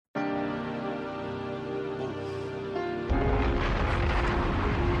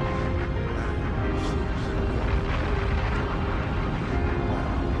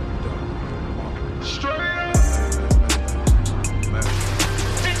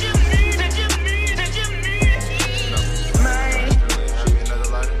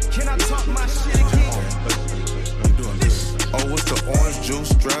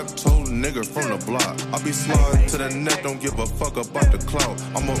block. I be sliding to the net, don't give a fuck about the clout.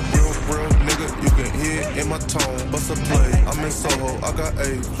 I'm a real nigga, you can hear it in my tone. Bust a play, I'm in Soho, I got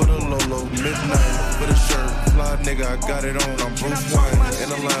A for the Lolo, midnight for the shirt. Fly nigga, I got it on, I'm Bruce Wayne.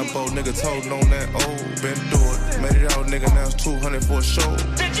 In a Lambo, niggas holding on that old. Been through it, made it out, nigga, now it's 200 for a show. Had a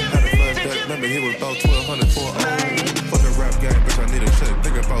flashback, remember he was about 1200 for a O. For the rap game, bitch, I need a check.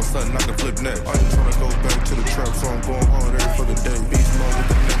 Think about something, I can flip next. I ain't tryna go back to the trap, so I'm going hard every fucking day. Beast mode with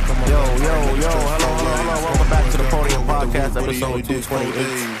the neck, come on. Yo, hello. Welcome back to the Podium Podcast, episode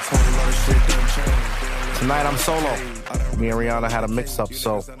 228. Tonight I'm solo. Me and Rihanna had a mix-up,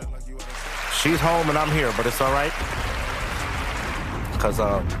 so she's home and I'm here, but it's all right. Because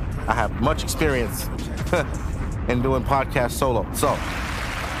I have much experience in doing podcasts solo. So,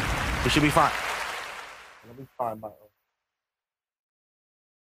 it should be fine. It'll be fine, by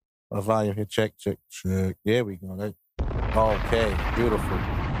volume here. Check. There we go. Okay, beautiful.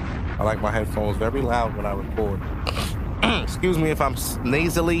 I like my headphones very loud when I record. Excuse me if I'm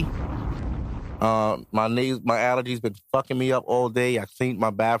nasally. My allergies been fucking me up all day. I cleaned my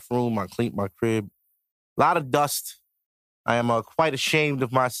bathroom. I cleaned my crib. A lot of dust. I am quite ashamed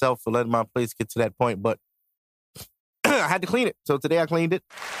of myself for letting my place get to that point, but I had to clean it. So today I cleaned it.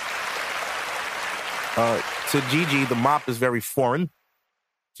 To Gigi, the mop is very foreign.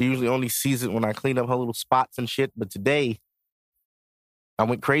 She usually only sees it when I clean up her little spots and shit. But today, I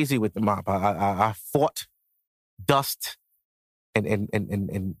went crazy with the mop. I fought dust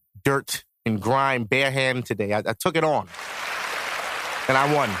and dirt and grime bare hand today. I took it on. And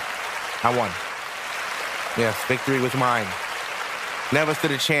I won. Yes, victory was mine. Never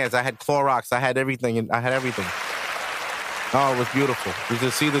stood a chance. I had Clorox. I had everything. Oh, it was beautiful.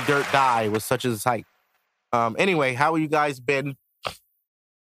 To see the dirt die was such a sight. Anyway, how have you guys been?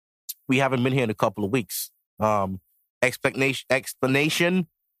 We haven't been here in a couple of weeks. Explanation,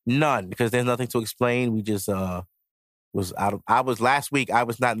 none, because there's nothing to explain. We just last week, I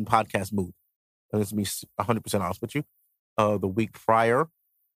was not in podcast mood. Let me be 100% honest with you. The week prior,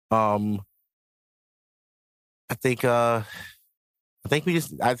 I think we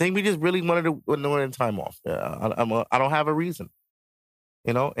just really wanted time off. I don't have a reason,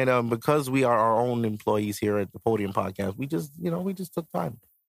 and because we are our own employees here at the Podium Podcast, we just took time.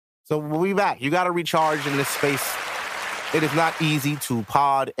 So we'll be back. You got to recharge in this space. It is not easy to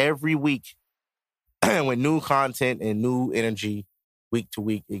pod every week with new content and new energy week to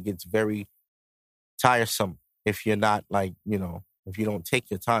week. It gets very tiresome if you're not if you don't take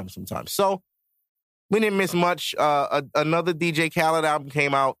your time sometimes. So we didn't miss much. Another DJ Khaled album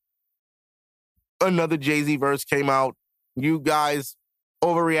came out. Another Jay-Z verse came out. You guys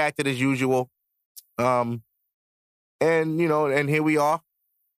overreacted as usual. And here we are.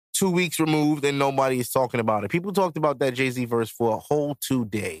 2 weeks removed and nobody is talking about it. People talked about that Jay-Z verse for a whole 2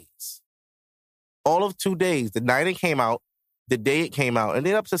 days. All of 2 days. The night it came out, the day it came out, and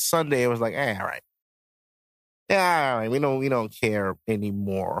then up to Sunday, it was like, all right. Yeah, all right. We don't care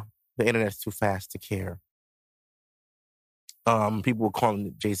anymore. The internet's too fast to care. People were calling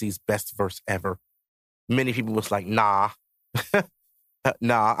it Jay-Z's best verse ever. Many people was like, nah.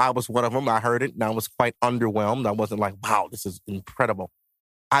 Nah, I was one of them. I heard it, and I was quite underwhelmed. I wasn't like, wow, this is incredible.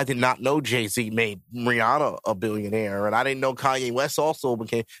 I did not know Jay-Z made Rihanna a billionaire, and I didn't know Kanye West also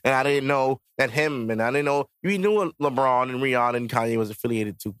became, and I didn't know that him, and I didn't know, you knew LeBron and Rihanna and Kanye was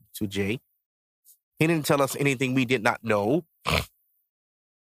affiliated to Jay. He didn't tell us anything we did not know.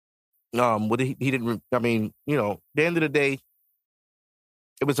 The end of the day,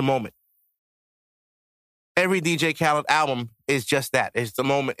 it was a moment. Every DJ Khaled album is just that. It's the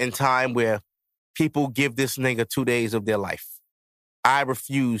moment in time where people give this nigga 2 days of their life. I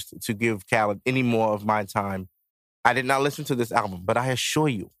refused to give Khaled any more of my time. I did not listen to this album, but I assure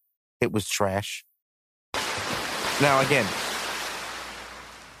you, it was trash. Now, again,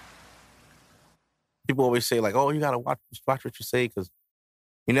 people always say, like, oh, you got to watch what you say because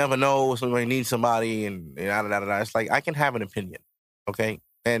you never know somebody needs somebody and da-da-da-da. It's like, I can have an opinion, okay?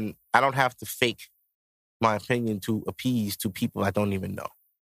 And I don't have to fake my opinion to appease to people I don't even know.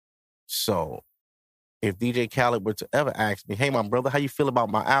 So if DJ Khaled were to ever ask me, hey, my brother, how you feel about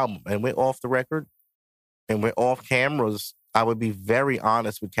my album? And we're off the record and we're off cameras, I would be very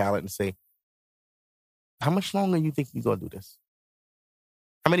honest with Khaled and say, how much longer you think you're going to do this?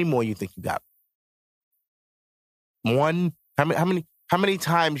 How many more you think you got? One? How many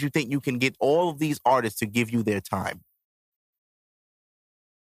times you think you can get all of these artists to give you their time?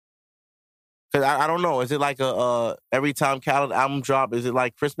 Because I don't know. Is it like every time Khaled album drop, is it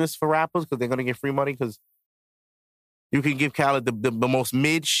like Christmas for rappers because they're going to get free money? Because you can give Khaled the most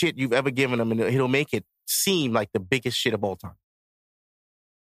mid shit you've ever given him and he'll make it seem like the biggest shit of all time.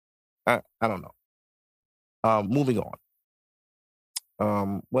 I don't know. Moving on.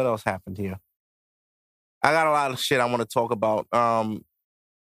 What else happened here? I got a lot of shit I want to talk about.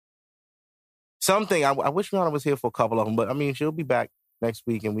 Something I wish Rihanna was here for a couple of them, but I mean she'll be back next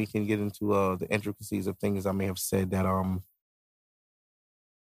week and we can get into the intricacies of things I may have said that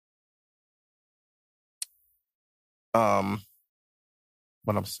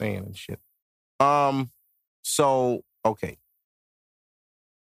what I'm saying and shit. So okay,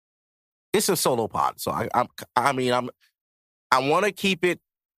 it's a solo pod, so I want to keep it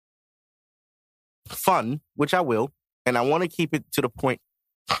fun, which I will, and I want to keep it to the point,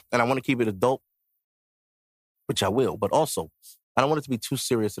 and I want to keep it adult, which I will, but also I don't want it to be too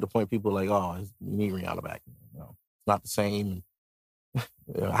serious to the point people are like, oh, you need Rihanna back. You know, it's not the same.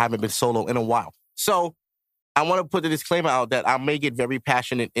 I haven't been solo in a while, so I want to put the disclaimer out that I may get very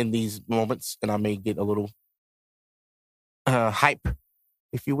passionate in these moments, and I may get a little hype,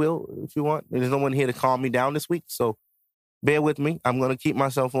 if you will, if you want. There's no one here to calm me down this week, so bear with me. I'm going to keep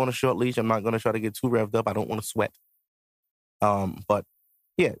myself on a short leash. I'm not going to try to get too revved up. I don't want to sweat. But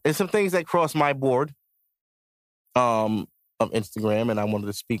yeah, there's some things that cross my board of Instagram, and I wanted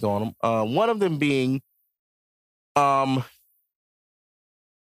to speak on them. One of them being, okay,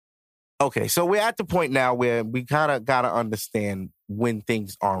 so we're at the point now where we kind of got to understand when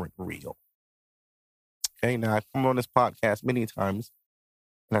things aren't real. Okay, now I've come on this podcast many times,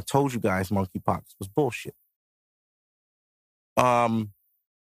 and I told you guys monkeypox was bullshit. Not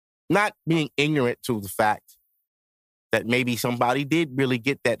being ignorant to the fact that maybe somebody did really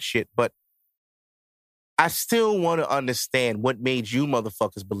get that shit, but I still want to understand what made you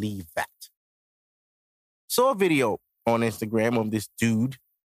motherfuckers believe that. Saw a video on Instagram of this dude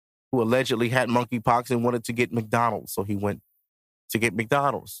who allegedly had monkeypox and wanted to get McDonald's, so he went to get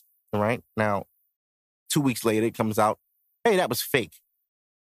McDonald's. All right, now 2 weeks later it comes out, hey, that was fake.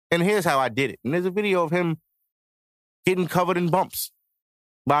 And here's how I did it. And there's a video of him getting covered in bumps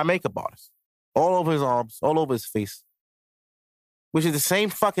by a makeup artist. All over his arms, all over his face. Which is the same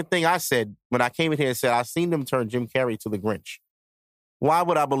fucking thing I said when I came in here and said, I seen them turn Jim Carrey to the Grinch. Why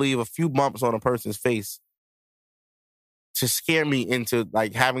would I believe a few bumps on a person's face to scare me into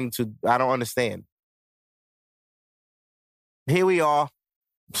like having to, I don't understand. Here we are,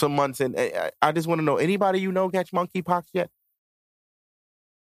 some months in. I just want to know, anybody you know catch monkeypox yet?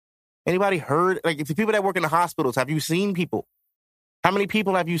 Anybody heard? Like, if the people that work in the hospitals, have you seen people? How many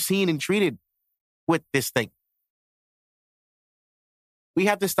people have you seen and treated with this thing? We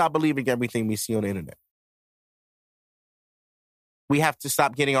have to stop believing everything we see on the internet. We have to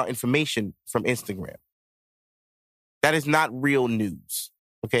stop getting our information from Instagram. That is not real news,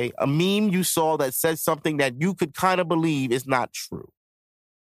 okay? A meme you saw that says something that you could kind of believe is not true.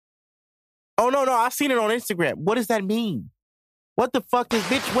 Oh, no, I've seen it on Instagram. What does that mean? What the fuck is,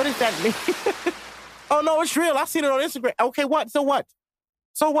 bitch, what does that mean? Oh, no, it's real. I've seen it on Instagram. Okay, what? So what?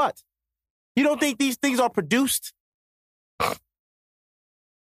 So what? You don't think these things are produced?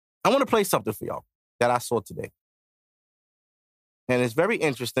 I want to play something for y'all that I saw today. And it's very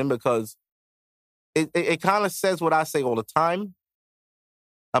interesting because it kind of says what I say all the time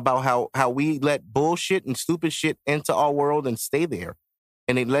about how we let bullshit and stupid shit into our world and stay there.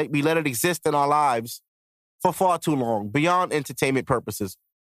 And we let it exist in our lives for far too long, beyond entertainment purposes.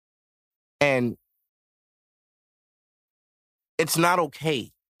 And it's not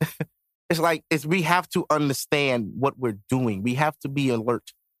okay. We have to understand what we're doing. We have to be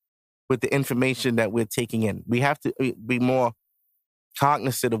alert with the information that we're taking in. We have to be more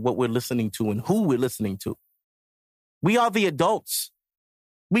cognizant of what we're listening to and who we're listening to. We are the adults.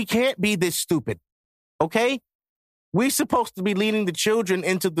 We can't be this stupid, okay? We're supposed to be leading the children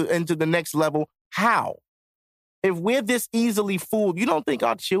into the next level. How? If we're this easily fooled, you don't think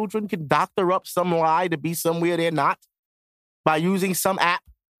our children can doctor up some lie to be somewhere they're not by using some app?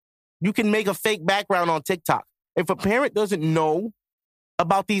 You can make a fake background on TikTok. If a parent doesn't know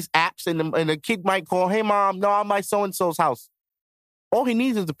about these apps and the kid might call, hey, mom, no, I'm at so-and-so's house. All he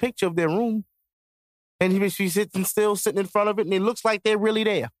needs is a picture of their room. And she's sitting in front of it, and it looks like they're really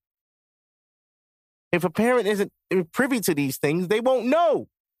there. If a parent isn't privy to these things, they won't know.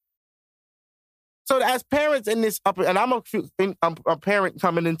 So as parents in this, and I'm a parent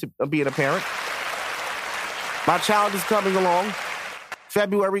coming into being a parent. My child is coming along.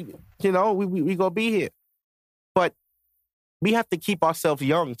 February, we going to be here. But we have to keep ourselves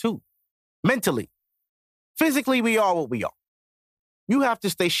young, too. Mentally. Physically, we are what we are. You have to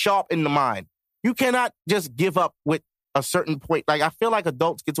stay sharp in the mind. You cannot just give up with a certain point. Like, I feel like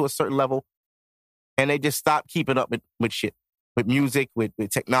adults get to a certain level and they just stop keeping up with shit. With music, with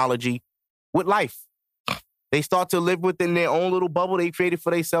technology, with life. They start to live within their own little bubble they created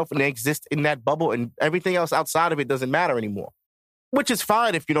for themselves, and they exist in that bubble, and everything else outside of it doesn't matter anymore, which is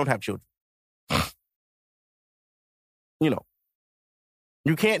fine if you don't have children. You know,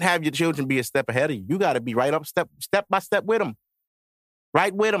 you can't have your children be a step ahead of you. You got to be right up step by step with them.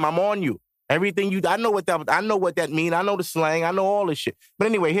 Right with them. I'm on you. Everything I know what that means. I know the slang. I know all this shit. But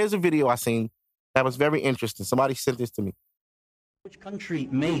anyway, here's a video I seen that was very interesting. Somebody sent this to me. Which country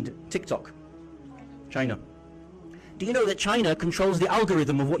made TikTok? China. Do you know that China controls the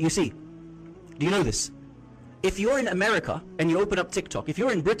algorithm of what you see? Do you know this? If you're in America and you open up TikTok, if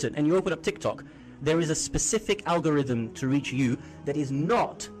you're in Britain and you open up TikTok, there is a specific algorithm to reach you that is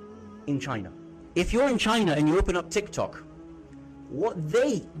not in China. If you're in China and you open up TikTok, what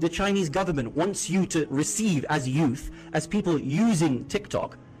the Chinese government wants you to receive as youth, as people using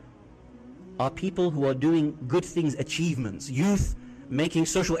TikTok, are people who are doing good things, achievements, youth making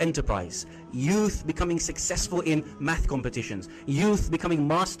social enterprise, youth becoming successful in math competitions, youth becoming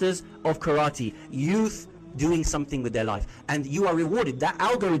masters of karate, youth doing something with their life. And you are rewarded. That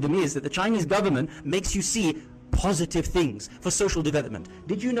algorithm is that the Chinese government makes you see positive things for social development.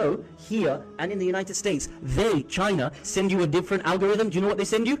 Did you know here and in the United States, China, send you a different algorithm? Do you know what they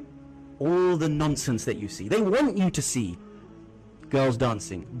send you? All the nonsense that you see. They want you to see girls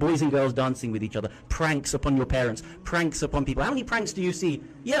dancing, boys and girls dancing with each other, pranks upon your parents, pranks upon people. How many pranks do you see?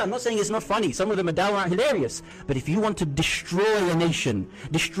 Yeah, I'm not saying it's not funny. Some of them are downright hilarious. But if you want to destroy a nation,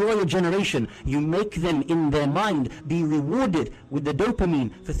 destroy a generation, you make them in their mind be rewarded with the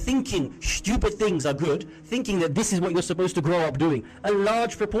dopamine for thinking stupid things are good, thinking that this is what you're supposed to grow up doing. A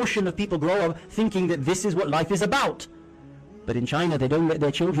large proportion of people grow up thinking that this is what life is about. But in China, they don't let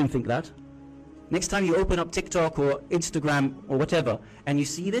their children think that. Next time you open up TikTok or Instagram or whatever, and you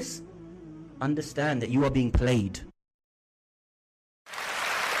see this, understand that you are being played.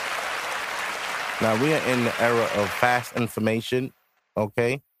 Now, we are in the era of fast information,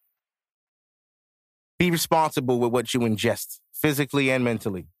 okay? Be responsible with what you ingest, physically and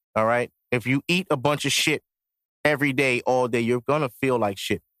mentally, all right? If you eat a bunch of shit every day, all day, you're going to feel like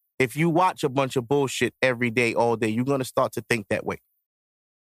shit. If you watch a bunch of bullshit every day, all day, you're going to start to think that way.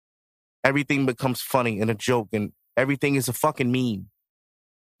 Everything becomes funny and a joke, and everything is a fucking meme.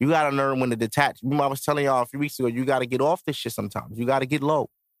 You got to learn when to detach. Remember, I was telling y'all a few weeks ago, you got to get off this shit sometimes. You got to get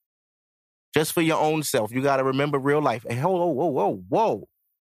low. Just for your own self. You got to remember real life. Hey, whoa.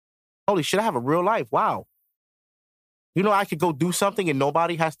 Holy shit, I have a real life. Wow. You know, I could go do something and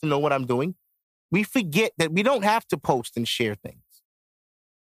nobody has to know what I'm doing. We forget that we don't have to post and share things.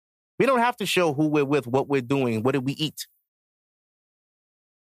 We don't have to show who we're with, what we're doing, what did we eat.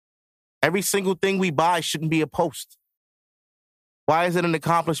 Every single thing we buy shouldn't be a post. Why is it an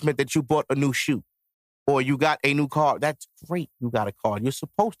accomplishment that you bought a new shoe or you got a new car? That's great. You got a car. You're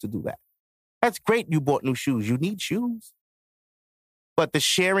supposed to do that. That's great. You bought new shoes. You need shoes. But the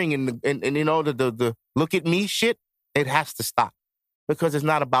sharing and you know, the look at me shit, it has to stop because it's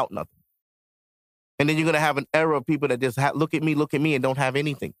not about nothing. And then you're going to have an era of people that just look at me and don't have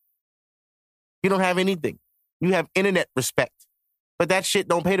anything. You don't have anything. You have internet respect. But that shit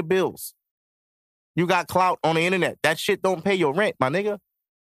don't pay the bills. You got clout on the internet. That shit don't pay your rent, my nigga.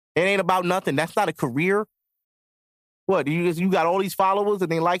 It ain't about nothing. That's not a career. What, you got all these followers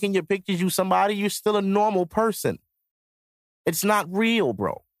and they liking your pictures, you somebody, you're still a normal person. It's not real,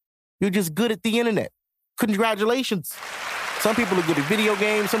 bro. You're just good at the internet. Congratulations. Some people are good at video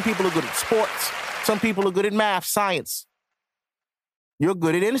games. Some people are good at sports. Some people are good at math, science. You're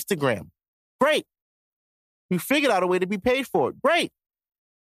good at Instagram. Great. You figured out a way to be paid for it. Great.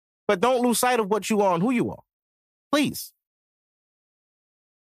 But don't lose sight of what you are and who you are. Please.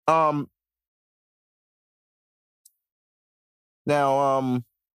 Now,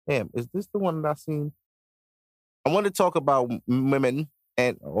 damn, is this the one that I seen? I want to talk about women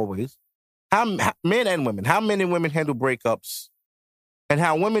and always. How men and women, how men and women handle breakups and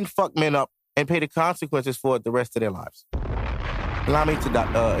how women fuck men up and pay the consequences for it the rest of their lives. Allow me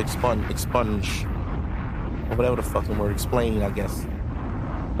to expunge. Or whatever the fucking word, explain, I guess.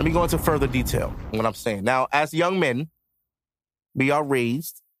 Let me go into further detail on what I'm saying. Now, as young men, we are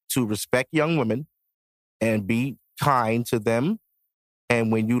raised to respect young women and be kind to them.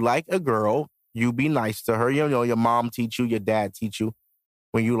 And when you like a girl, you be nice to her. You know, your mom teach you, your dad teach you.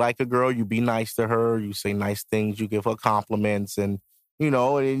 When you like a girl, you be nice to her. You say nice things. You give her compliments. And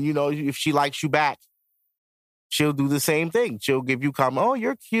if she likes you back, she'll do the same thing. She'll give you comments. Oh,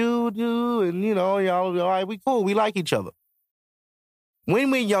 you're cute, dude. And, y'all, all right, we cool. We like each other.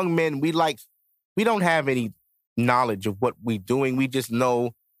 When we're young men, we don't have any knowledge of what we're doing. We just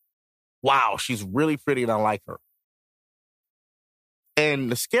know, wow, she's really pretty and I like her.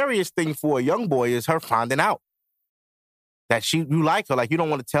 And the scariest thing for a young boy is her finding out that you like her. Like, you don't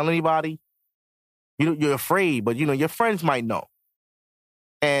want to tell anybody. You're afraid, but, your friends might know.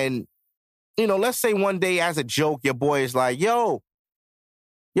 And, let's say one day as a joke, your boy is like, yo,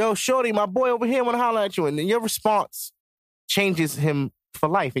 shorty, my boy over here want to holler at you. And then your response changes him for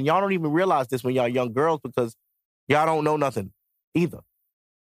life. And y'all don't even realize this when y'all young girls because y'all don't know nothing either.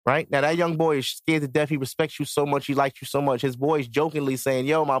 Right? Now, that young boy is scared to death. He respects you so much. He likes you so much. His boy is jokingly saying,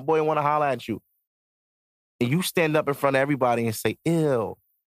 yo, my boy want to holler at you. And you stand up in front of everybody and say, ew,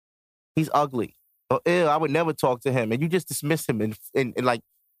 he's ugly. Or, ew, I would never talk to him. And you just dismiss him and like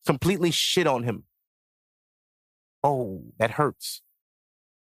completely shit on him. Oh, that hurts.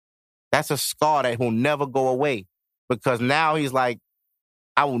 That's a scar that will never go away because now he's like,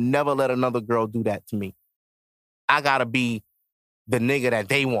 I will never let another girl do that to me. I got to be the nigga that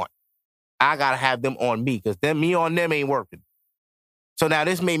they want. I got to have them on me because me on them ain't working. So now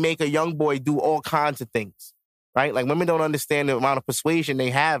this may make a young boy do all kinds of things, right? Like women don't understand the amount of persuasion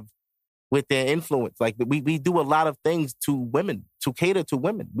they have with their influence. Like we do a lot of things to women, to cater to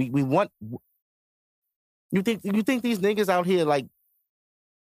women. We want... You think these niggas out here like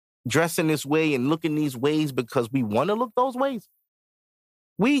dressing this way and looking these ways because we want to look those ways?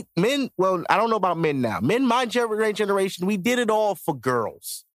 Men, well, I don't know about men now. Men, my generation, we did it all for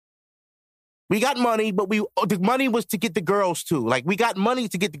girls. We got money, but the money was to get the girls too. Like we got money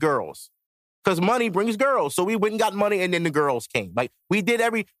to get the girls because money brings girls. So we went and got money and then the girls came. Like we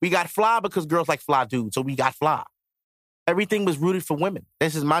got fly because girls like fly dudes. So we got fly. Everything was rooted for women.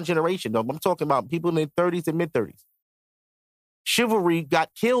 This is my generation, though. I'm talking about people in their 30s and mid-30s. Chivalry got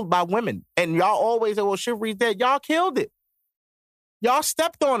killed by women. And y'all always say, well, chivalry's dead. Y'all killed it. Y'all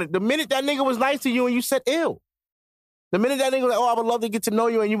stepped on it. The minute that nigga was nice to you and you said, ew. The minute that nigga was like, oh, I would love to get to know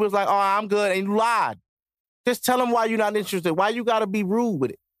you, and you was like, oh, I'm good, and you lied. Just tell him why you're not interested. Why you got to be rude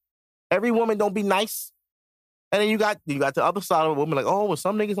with it? Every woman don't be nice. And then you got the other side of a woman like, oh, well,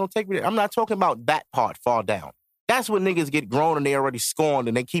 some niggas don't take me there. I'm not talking about that part far down. That's when niggas get grown and they already scorned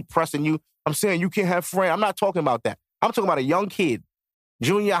and they keep pressing you. I'm saying you can't have friends. I'm not talking about that. I'm talking about a young kid,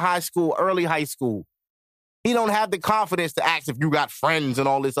 junior high school, early high school. He don't have the confidence to ask if you got friends and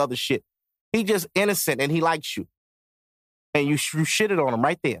all this other shit. He just innocent and he likes you. And you shitted on him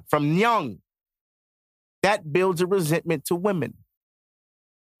right there from young. That builds a resentment to women.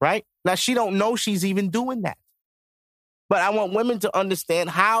 Right? Now, she don't know she's even doing that. But I want women to understand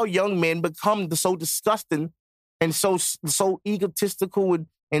how young men become so disgusting and so egotistical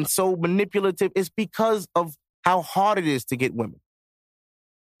and so manipulative. It's because of how hard it is to get women.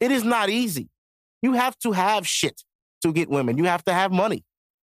 It is not easy. You have to have shit to get women. You have to have money.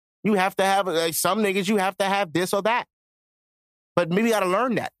 You have to have, some niggas, you have to have this or that. But maybe we got to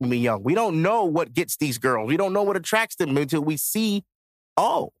learn that when we're young. We don't know what gets these girls. We don't know what attracts them until we see,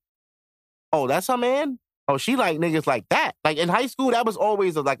 oh, that's her man? Oh, she like niggas like that. Like in high school, that was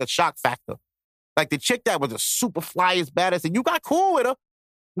always like a shock factor. Like the chick that was a super flyest badass and you got cool with her.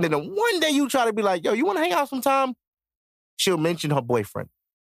 And then one day you try to be like, yo, you want to hang out sometime? She'll mention her boyfriend.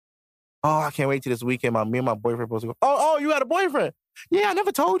 Oh, I can't wait till this weekend. Me and my boyfriend supposed to go. Oh, you got a boyfriend? Yeah, I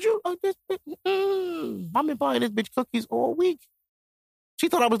never told you. I've been buying this bitch cookies all week. She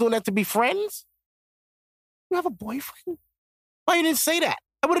thought I was doing that to be friends. You have a boyfriend? Why you didn't say that?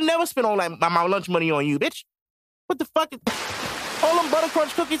 I would have never spent all that my lunch money on you, bitch. What the fuck? All them butter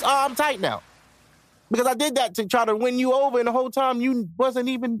crunch cookies? Oh, I'm tight now. Because I did that to try to win you over and the whole time you wasn't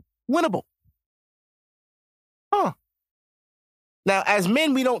even winnable. Huh. Now, as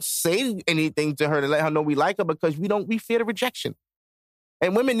men, we don't say anything to her to let her know we like her because we fear the rejection.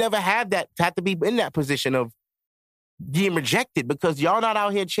 And women never have to be in that position of being rejected because y'all not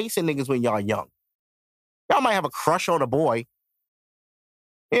out here chasing niggas when y'all young. Y'all might have a crush on a boy.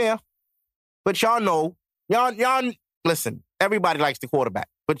 Yeah. But y'all know, y'all listen, everybody likes the quarterback,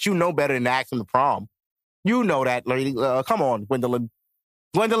 but you know better than to ask him to prom. You know that, lady. Come on, Gwendolyn.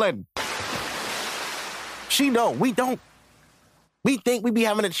 She know. We don't. We think we be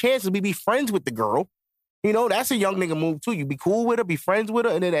having a chance to be friends with the girl. You know, that's a young nigga move too. You be cool with her, be friends with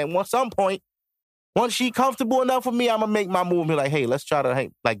her, and then at some point, once she comfortable enough with me, I'm gonna make my move and be like, hey, let's try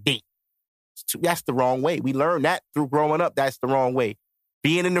to date. That's the wrong way. We learned that through growing up. That's the wrong way.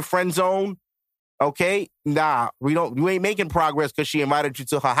 Being in the friend zone, okay? Nah, you ain't making progress because she invited you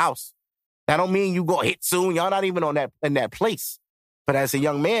to her house. That don't mean you go hit soon. Y'all not even in that place. But as a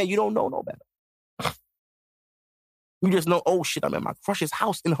young man, you don't know no better. You just know, oh shit, I'm at my crush's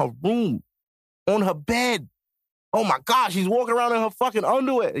house in her room, on her bed. Oh my gosh, she's walking around in her fucking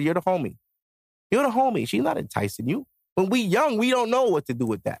underwear. You're the homie. You're the homie. She's not enticing you. When we young, we don't know what to do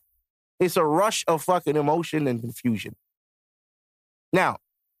with that. It's a rush of fucking emotion and confusion. Now,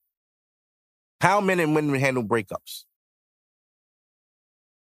 how men and women handle breakups?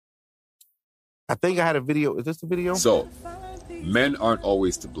 I think I had a video. Is this the video? So, men aren't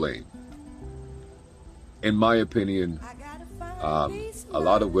always to blame. In my opinion, a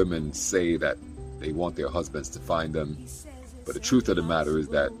lot of women say that they want their husbands to find them, but the truth of the matter is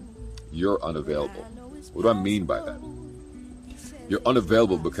that you're unavailable. What do I mean by that? You're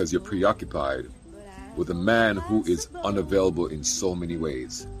unavailable because you're preoccupied with a man who is unavailable in so many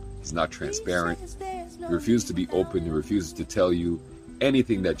ways. He's not transparent. He refuses to be open. He refuses to tell you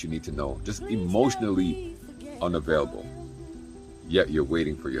anything that you need to know. Just emotionally unavailable. Yet you're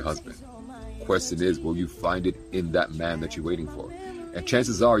waiting for your husband. Question is, will you find it in that man that you're waiting for? And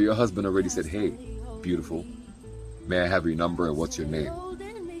chances are your husband already said, hey, beautiful, may I have your number and what's your name?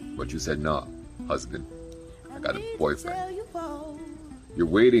 But you said, nah, husband, I got a boyfriend. You're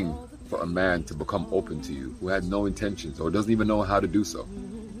waiting for a man to become open to you who had no intentions or doesn't even know how to do so.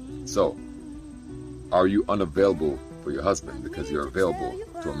 So, are you unavailable for your husband because you're available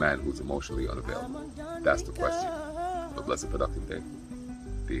to a man who's emotionally unavailable? That's the question. Have a blessed, productive day.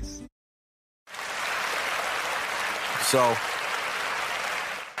 Peace. So,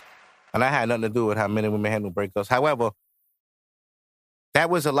 and that had nothing to do with how men and women handle breakups. However, that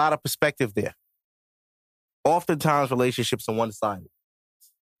was a lot of perspective there. Oftentimes, relationships are one-sided.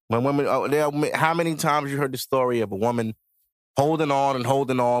 When women, how many times you heard the story of a woman holding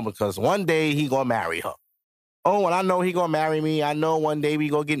on because one day he gonna marry her. Oh, and I know he gonna marry me. I know one day we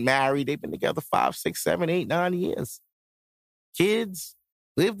gonna get married. They've been together 5, 6, 7, 8, 9 years. Kids,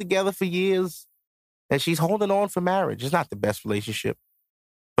 lived together for years. And she's holding on for marriage. It's not the best relationship.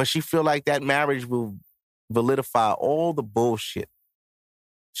 But she feel like that marriage will validify all the bullshit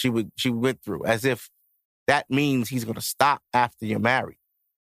she went through. As if that means he's going to stop after you're married.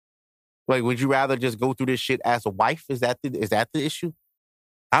 Like, would you rather just go through this shit as a wife? Is that the issue?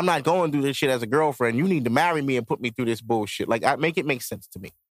 I'm not going through this shit as a girlfriend. You need to marry me and put me through this bullshit. Like, make it make sense to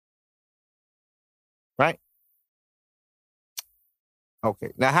me. Right?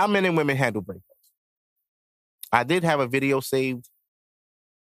 Okay. Now, how men and women handle breakups? I did have a video saved.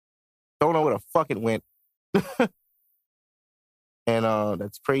 Don't know where the fuck it went. And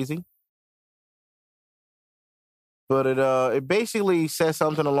that's crazy. But it basically says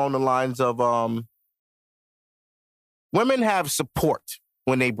something along the lines of women have support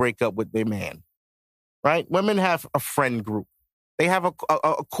when they break up with their man. Right? Women have a friend group. They have a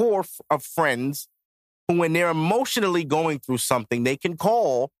core of friends who, when they're emotionally going through something, they can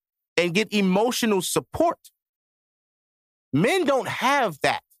call and get emotional support. Men don't have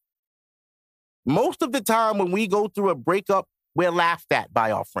that. Most of the time when we go through a breakup, we're laughed at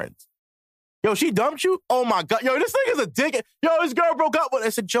by our friends. Yo, she dumped you? Oh my God. Yo, this thing is a dick. Yo, this girl broke up with.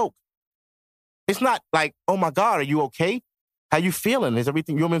 It's a joke. It's not like, oh my God, are you okay? How you feeling? Is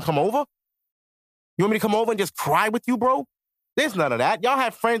everything, you want me to come over? You want me to come over and just cry with you, bro? There's none of that. Y'all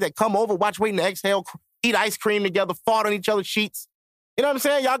have friends that come over, watch Waiting to Exhale, eat ice cream together, fart on each other's sheets. You know what I'm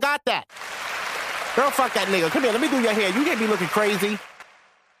saying? Y'all got that. Girl, fuck that nigga. Come here, let me do your hair. You can't be looking crazy.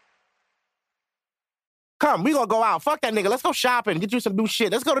 Come, we gonna go out. Fuck that nigga. Let's go shopping. Get you some new shit.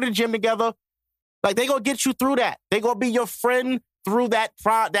 Let's go to the gym together. Like, they gonna get you through that. They gonna be your friend through that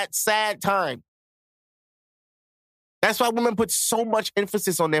sad time. That's why women put so much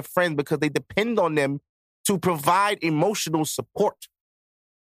emphasis on their friends, because they depend on them to provide emotional support.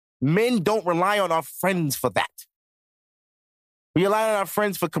 Men don't rely on our friends for that. We rely on our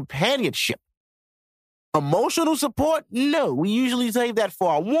friends for companionship. Emotional support? No. We usually save that for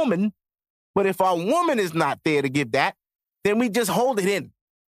our woman. But if our woman is not there to give that, then we just hold it in.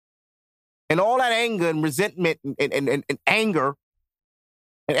 And all that anger and resentment and anger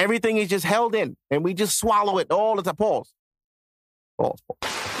and everything is just held in. And we just swallow it all the time. Pause.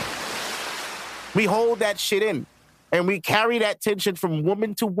 We hold that shit in. And we carry that tension from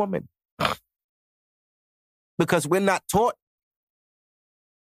woman to woman. Because we're not taught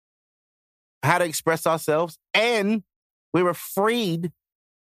how to express ourselves, and we're afraid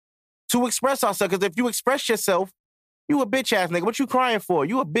to express ourselves. Because if you express yourself, you a bitch ass nigga. What you crying for?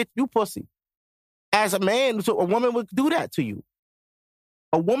 You a bitch, you pussy. As a man, so a woman would do that to you.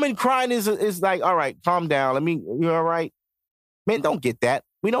 A woman crying is like, all right, calm down. You all right? Men don't get that.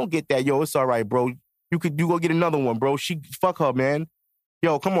 We don't get that. Yo, it's all right, bro. You go get another one, bro. Fuck her, man.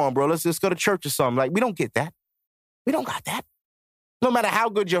 Yo, come on, bro. Let's go to church or something. Like, we don't get that. We don't got that. No matter how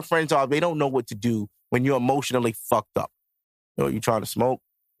good your friends are, they don't know what to do when you're emotionally fucked up. You know, you trying to smoke?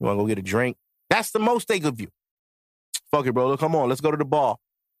 You want to go get a drink? That's the most they give you. Fuck it, bro. Look, come on. Let's go to the bar.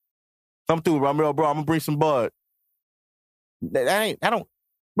 Come through, bro. I'm going to bring some bud.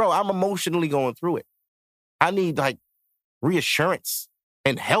 Bro, I'm emotionally going through it. I need, like, reassurance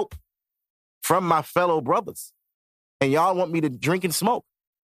and help from my fellow brothers. And y'all want me to drink and smoke.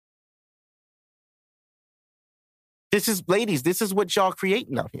 Ladies, this is what y'all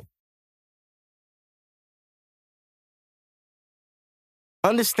creating out here.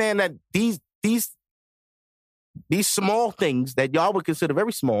 Understand that these small things that y'all would consider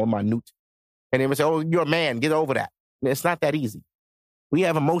very small and minute, and they would say, oh, you're a man, get over that. It's not that easy. We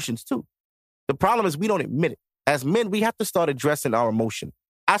have emotions too. The problem is we don't admit it. As men, we have to start addressing our emotion.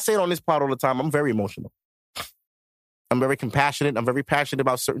 I say it on this pod all the time. I'm very emotional. I'm very compassionate. I'm very passionate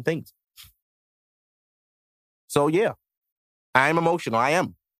about certain things. So yeah, I am emotional. I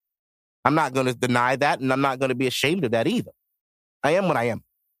am. I'm not going to deny that, and I'm not going to be ashamed of that either. I am what I am.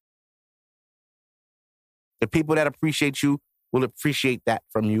 The people that appreciate you will appreciate that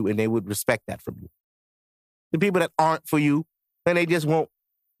from you, and they would respect that from you. The people that aren't for you, then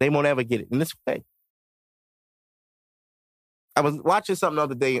they won't ever get it. And it's okay. I was watching something the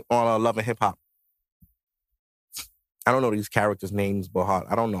other day on Love and Hip Hop. I don't know these characters' names, but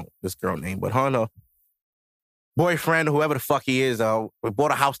I don't know this girl's name, but her and her boyfriend, whoever the fuck he is, we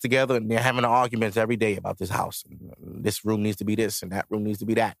bought a house together, and they're having arguments every day about this house. And this room needs to be this, and that room needs to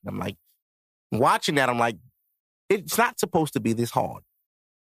be that. And I'm like, watching that, I'm like, it's not supposed to be this hard.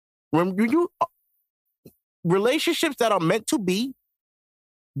 When relationships that are meant to be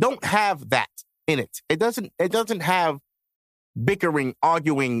don't have that in it. It doesn't have bickering,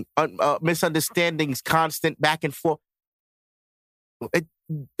 arguing, misunderstandings, constant back and forth.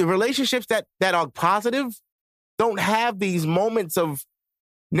 The relationships that are positive don't have these moments of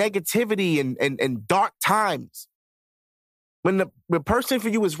negativity and dark times. When the person for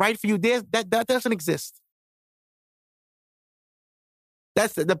you is right for you, that doesn't exist.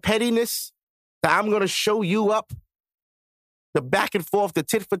 That's the pettiness that I'm going to show you up. The back and forth, the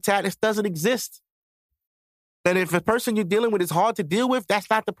tit for tat, it doesn't exist. And if the person you're dealing with is hard to deal with, that's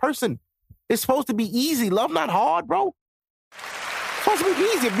not the person. It's supposed to be easy. Love not hard, bro. It's supposed to be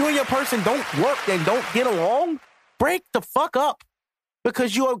easy. If you and your person don't work and don't get along, break the fuck up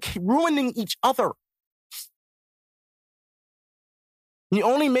because you are ruining each other. You're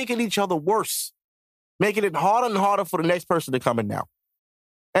only making each other worse, making it harder and harder for the next person to come in now.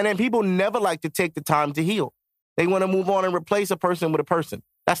 And then people never like to take the time to heal. They want to move on and replace a person with a person.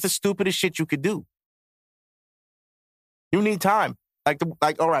 That's the stupidest shit you could do. You need time.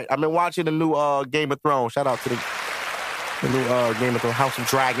 All right, I've been watching the new Game of Thrones. Shout out to the new Game of Thrones, House of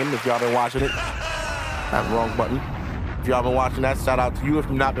Dragon, if y'all been watching it. That's the wrong button. If y'all been watching that, shout out to you. If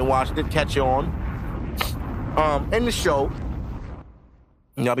you've not been watching it, catch you on. In the show,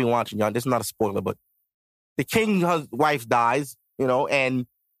 y'all been watching, y'all. This is not a spoiler, but the king's wife dies, and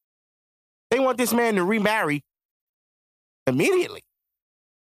they want this man to remarry immediately.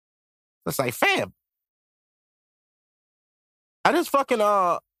 It's like, fam. I just fucking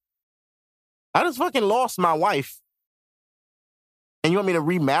lost my wife. And you want me to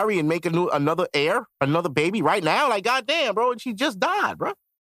remarry and make another heir, another baby right now? Like, goddamn, bro, she just died, bro.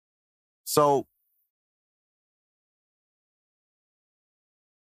 So,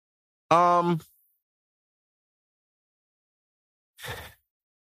 the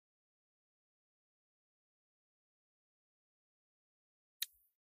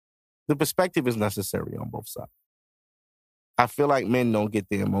perspective is necessary on both sides. I feel like men don't get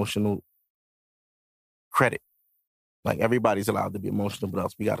the emotional credit. Like, everybody's allowed to be emotional, but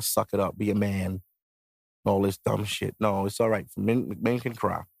else we got to suck it up, be a man, all this dumb shit. No, it's all right. Men can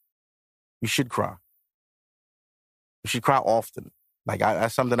cry. You should cry. You should cry often. Like,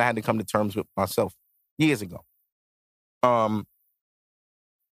 that's something I had to come to terms with myself years ago. I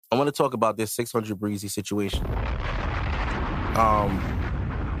want to talk about this 600 Breezy situation.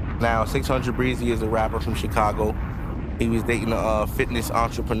 Now, 600 Breezy is a rapper from Chicago. He was dating a fitness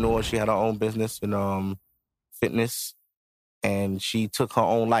entrepreneur. She had her own business in fitness, and she took her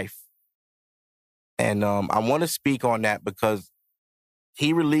own life. And I want to speak on that because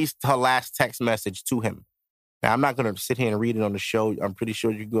he released her last text message to him. Now, I'm not going to sit here and read it on the show. I'm pretty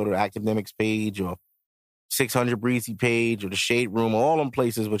sure you can go to the Academics page or 600 Breezy page or the Shade Room, all them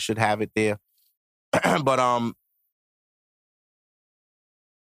places which should have it there. But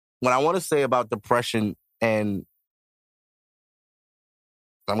what I want to say about depression, and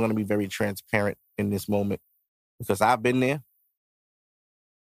I'm going to be very transparent in this moment because I've been there.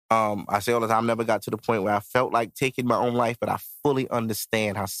 I say all the time, I never got to the point where I felt like taking my own life, but I fully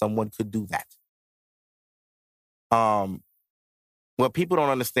understand how someone could do that. What people don't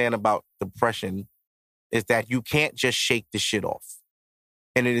understand about depression is that you can't just shake the shit off.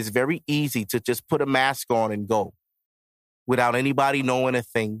 And it is very easy to just put a mask on and go without anybody knowing a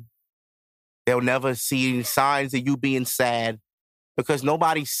thing, They'll never see any signs of you being sad because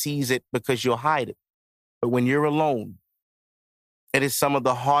nobody sees it because you'll hide it. But when you're alone, it is some of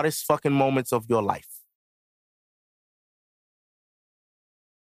the hardest fucking moments of your life.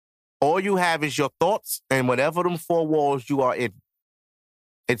 All you have is your thoughts and whatever them four walls you are in.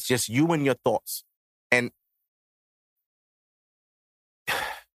 It's just you and your thoughts. And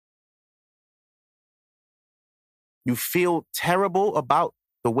you feel terrible about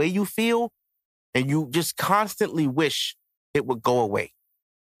the way you feel, and you just constantly wish it would go away.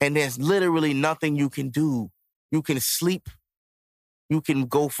 And there's literally nothing you can do. You can sleep. You can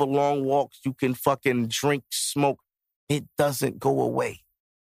go for long walks. You can fucking drink, smoke. It doesn't go away.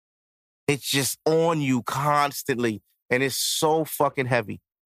 It's just on you constantly. And it's so fucking heavy.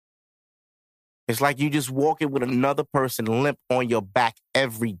 It's like you just walking with another person limp on your back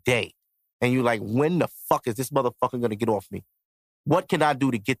every day. And you're like, when the fuck is this motherfucker going to get off me? What can I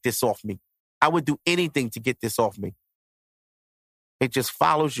do to get this off me? I would do anything to get this off me. It just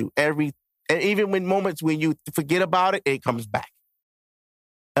follows you and even when moments when you forget about it, it comes back.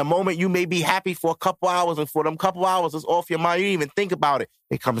 A moment you may be happy for a couple hours, and for them couple hours it's off your mind. You didn't even think about it.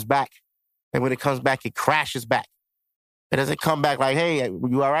 It comes back. And when it comes back, it crashes back. It doesn't come back like, hey,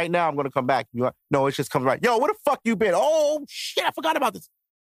 you all right now? I'm going to come back. No, it just comes right. Yo, where the fuck you been? Oh, shit, I forgot about this.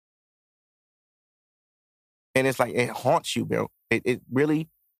 And it's like, it haunts you, bro. It really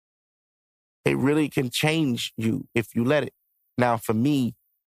can change you if you let it. Now, for me,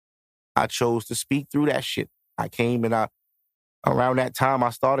 I chose to speak through that shit. I came and around that time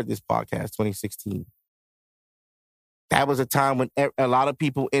I started this podcast, 2016. That was a time when a lot of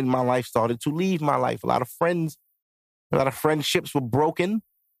people in my life started to leave my life. A lot of friendships were broken.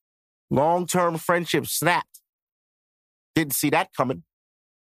 Long-term friendships snapped. Didn't see that coming.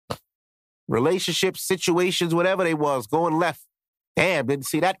 Relationships, situations, whatever they was, going left. Damn, didn't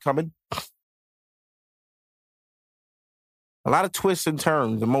see that coming. A lot of twists and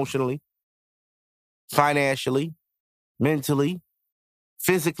turns emotionally, financially, mentally,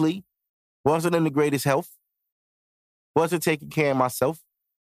 physically. Wasn't in the greatest health. Wasn't taking care of myself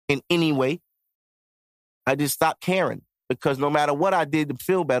in any way. I just stopped caring because no matter what I did to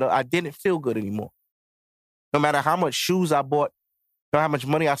feel better, I didn't feel good anymore. No matter how much shoes I bought, no matter how much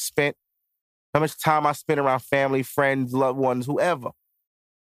money I spent, how much time I spent around family, friends, loved ones, whoever.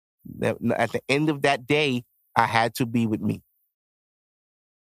 At the end of that day, I had to be with me.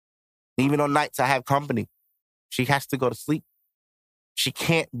 Even on nights I have company, she has to go to sleep. She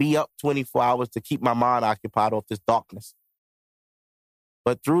can't be up 24 hours to keep my mind occupied off this darkness.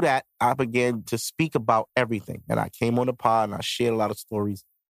 But through that, I began to speak about everything. And I came on the pod and I shared a lot of stories.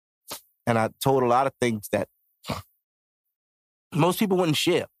 And I told a lot of things that most people wouldn't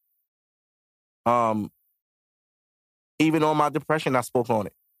share. Even on my depression, I spoke on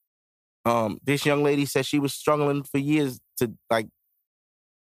it. This young lady said she was struggling for years to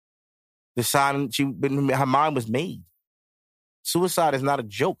decide her mind was made. Suicide is not a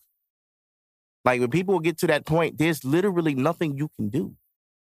joke. Like when people get to that point, there's literally nothing you can do.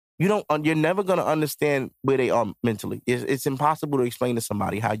 You're never going to understand where they are mentally. It's impossible to explain to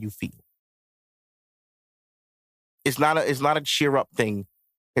somebody how you feel. It's not a cheer up thing.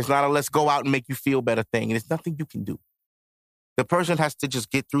 It's not a let's go out and make you feel better thing. And it's nothing you can do. The person has to just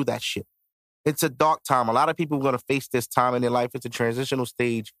get through that shit. It's a dark time. A lot of people are going to face this time in their life. It's a transitional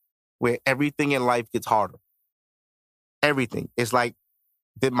stage where everything in life gets harder. Everything. It's like,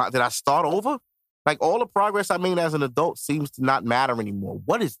 did I start over? Like all the progress I made as an adult seems to not matter anymore.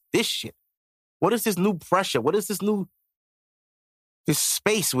 What is this shit? What is this new pressure? What is this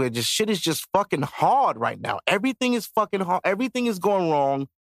space where just shit is just fucking hard right now? Everything is fucking hard. Everything is going wrong.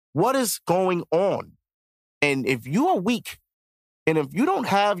 What is going on? And if you are weak, and if you don't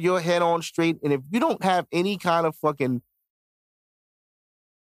have your head on straight, and if you don't have any kind of fucking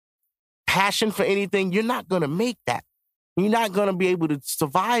passion for anything, you're not going to make that. You're not going to be able to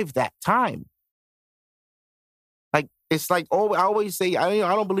survive that time. Like, it's like, I always say, I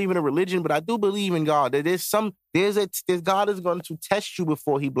don't believe in a religion, but I do believe in God. That God is going to test you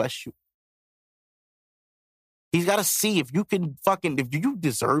before he bless you. He's got to see if you you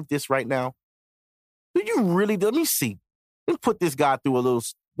deserve this right now. Do you really? Let me see. Let me put this guy through a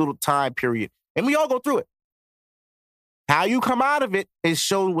little time period. And we all go through it. How you come out of it is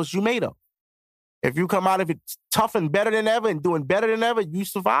showing what you made of. If you come out of it tough and better than ever and doing better than ever, you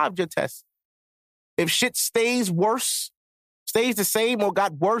survived your test. If shit stays the same or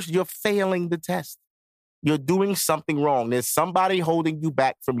got worse, you're failing the test. You're doing something wrong. There's somebody holding you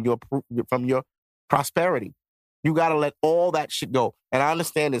back from your prosperity. You got to let all that shit go. And I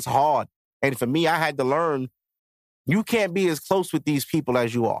understand it's hard. And for me, I had to learn you can't be as close with these people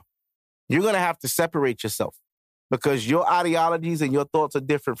as you are. you're going to have to separate yourself because your ideologies and your thoughts are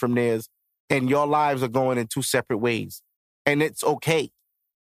different from theirs, and your lives are going in two separate ways. And it's okay.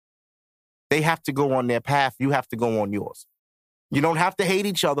 They have to go on their path. You have to go on yours. You don't have to hate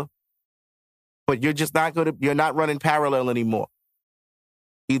each other, but you're not running parallel anymore.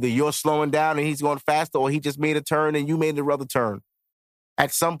 Either you're slowing down and he's going faster, or he just made a turn and you made the other turn.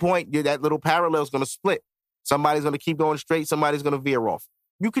 At some point, that little parallel is going to split. Somebody's going to keep going straight. Somebody's going to veer off.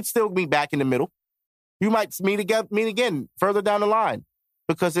 You could still meet back in the middle. You might meet again further down the line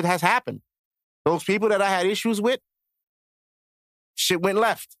because it has happened. Those people that I had issues with, shit went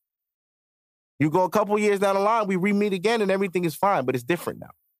left. You go a couple years down the line, we re-meet again and everything is fine, but it's different now.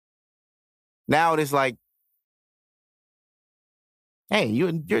 Now it's like, hey,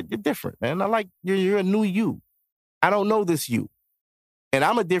 you're different, man. I like you're a new you. I don't know this you. And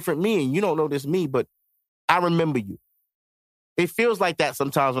I'm a different me, and you don't know this me, but I remember you. It feels like that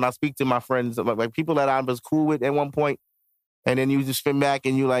sometimes when I speak to my friends, like people that I was cool with at one point, and then you just spin back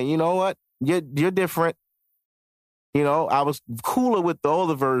and you're like, you know what? You're different. You know, I was cooler with the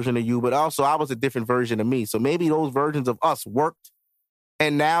older version of you, but also I was a different version of me. So maybe those versions of us worked.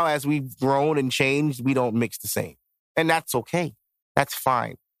 And now as we've grown and changed, we don't mix the same. And that's okay. That's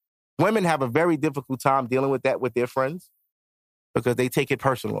fine. Women have a very difficult time dealing with that with their friends because they take it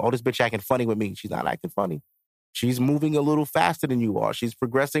personal. Oh, this bitch acting funny with me. She's not acting funny. She's moving a little faster than you are. She's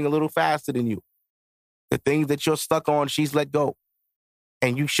progressing a little faster than you. The things that you're stuck on, she's let go.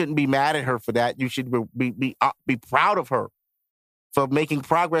 And you shouldn't be mad at her for that. You should be proud of her for making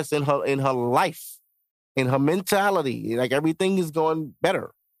progress in her life, in her mentality. Like everything is going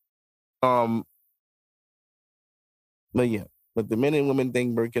better. But yeah, but the men and women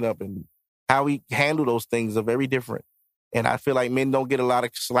thing breaking up and how we handle those things are very different. And I feel like men don't get a lot of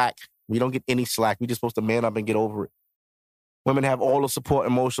slack. We don't get any slack. We're just supposed to man up and get over it. Women have all the support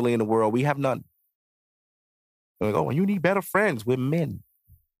emotionally in the world. We have none. They're like, oh, you need better friends. We're men.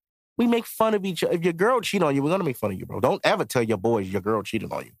 We make fun of each other. If your girl cheat on you, we're going to make fun of you, bro. Don't ever tell your boys your girl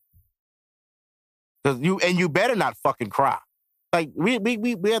cheated on you. You better not fucking cry. Like,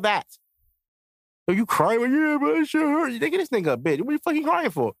 we're that. So you crying? Yeah, but it sure hurt. They get this nigga a bitch. What are you fucking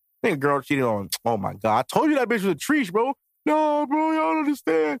crying for? Nigga girl cheated on. Oh, my God. I told you that bitch was a treat, bro. No, bro, y'all don't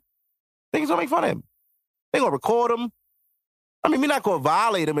understand. Niggas don't make fun of him. They going to record him. I mean, we're not going to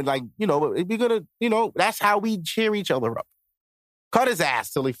violate him and like, you know, but we're going to, that's how we cheer each other up. Cut his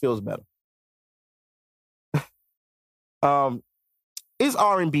ass till he feels better. Is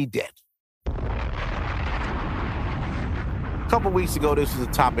R&B dead? A couple weeks ago, this was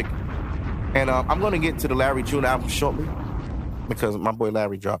a topic. And I'm going to get to the Larry June album shortly because my boy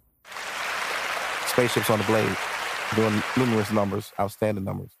Larry dropped Spaceships on the Blade, doing numerous numbers, outstanding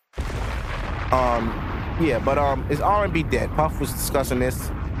numbers. Is R&B dead? Puff was discussing this.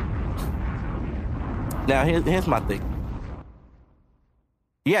 Now, here's my thing.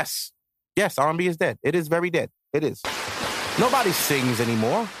 Yes, R&B is dead. It is very dead. It is. Nobody sings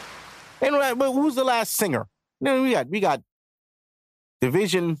anymore. And who's the last singer? We got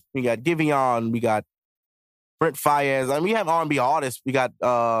Division, we got Giveon, we got Brent Faiyaz. I mean, we have R&B artists. We got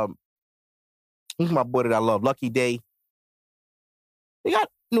who's my boy that I love, Lucky Day. We got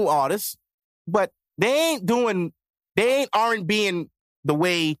new artists, but they ain't R&B-ing the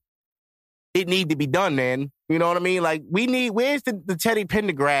way it need to be done, man. You know what I mean? Like, where's the Teddy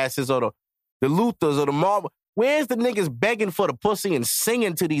Pendergrasses or the Luthers or the Marvel? Where's the niggas begging for the pussy and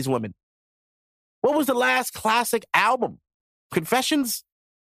singing to these women? What was the last classic album? Confessions?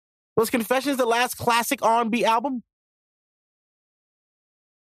 Was Confessions the last classic R&B album?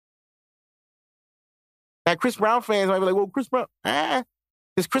 Now, Chris Brown fans might be like, well, Chris Brown,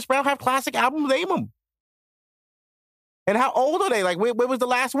 does Chris Brown have classic albums? Name them. And how old are they? Like, where was the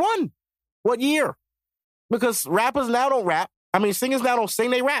last one? What year? Because rappers now don't rap. I mean, singers now don't sing,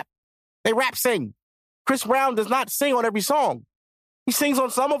 they rap. They rap sing. Chris Brown does not sing on every song. He sings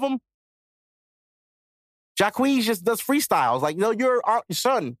on some of them. Jacquees just does freestyles. Like, you're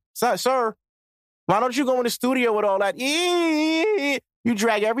son, sir. Why don't you go in the studio with all that? You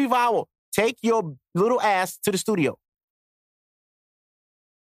drag every vowel. Take your little ass to the studio.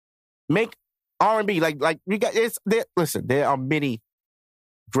 Make R&B. Like we got. Listen, there are many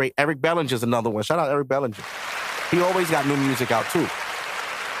great. Eric Bellinger's another one. Shout out Eric Bellinger. He always got new music out too,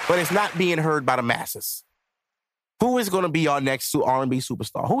 but it's not being heard by the masses. Who is going to be our next R&B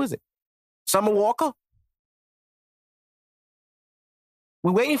superstar? Who is it? Summer Walker?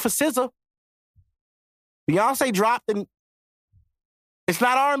 We're waiting for SZA. Beyonce dropped and it's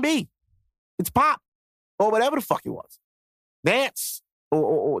not R&B. It's pop or whatever the fuck it was. Dance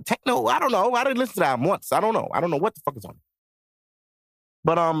or techno. I don't know. I didn't listen to that once. I don't know. I don't know what the fuck is on it.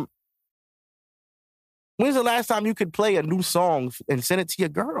 But When's the last time you could play a new song and send it to your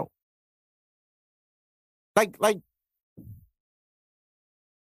girl? Like,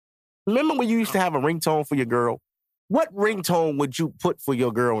 remember when you used to have a ringtone for your girl? What ringtone would you put for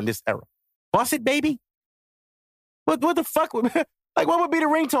your girl in this era? Bust It, Baby? What the fuck would, like, what would be the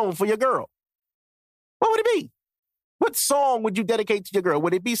ringtone for your girl? What would it be? What song would you dedicate to your girl?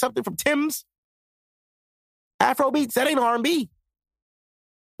 Would it be something from Tim's? Afrobeats? That ain't R&B.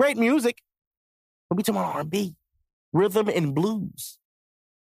 Great music. But we talking about R&B. Rhythm and blues.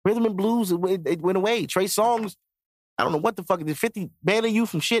 Rhythm and blues, it went away. Trey Songz, I don't know what the fuck, did 50 banning you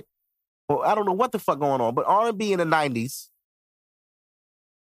from shit? Well, I don't know what the fuck going on. But R&B in the 90s,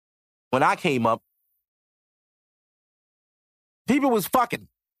 when I came up, people was fucking,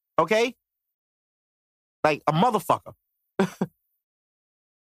 okay? Like a motherfucker.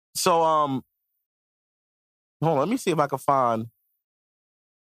 So, hold on, let me see if I can find.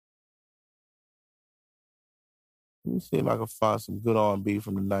 Let me see if I can find some good R&B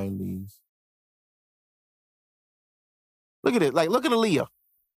from the 90s. Look at it. Like, look at Aaliyah.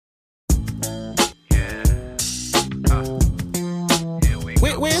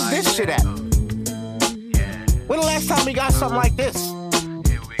 Where's this shit at? When the last time we got something like this?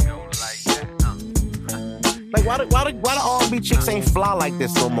 Like, why the R&B chicks ain't fly like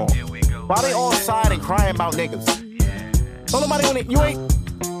this no more? Why they all side and crying about niggas? Don't nobody want it. You ain't.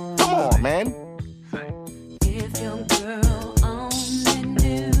 Come on, man.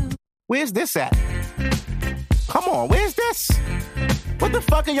 Where's this at? Come on, where's this? What the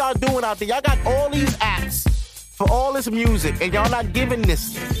fuck are y'all doing out there? Y'all got all these apps for all this music, and y'all not giving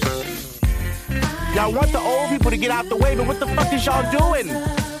this. Y'all want the old people to get out the way, but what the fuck is y'all doing?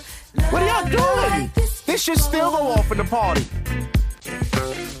 What are y'all doing? This should still go off in the party.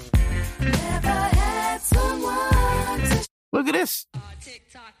 Look at this.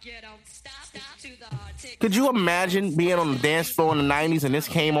 Could you imagine being on the dance floor in the 90s and this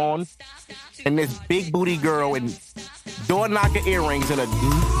came on? And this big booty girl in door knocker earrings and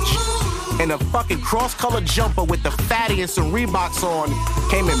a fucking cross-colored jumper with the fatty and some Reeboks on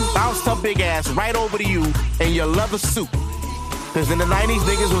came and bounced her big ass right over to you in your leather suit. Because in the 90s,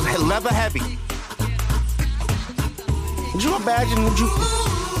 niggas was leather heavy. Could you imagine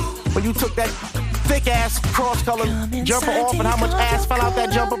when you took that thick-ass cross-colored jumper off and how much ass fell out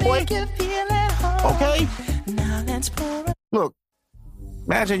that jumper, boy? Okay? Look,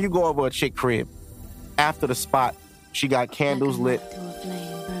 imagine you go over a chick crib. After the spot, she got candles lit.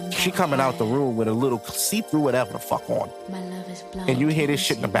 She coming out the room with a little see-through whatever the fuck on. And you hear this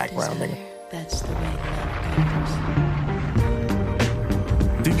shit in the background, nigga.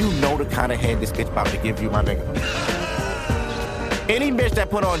 Do you know the kind of head this bitch about to give you, my nigga? Any bitch that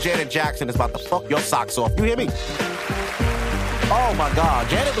put on Janet Jackson is about to fuck your socks off. You hear me? Oh, my God.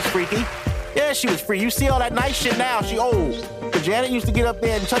 Janet was freaky. Yeah, she was free. You see all that nice shit now. She old. But Janet used to get up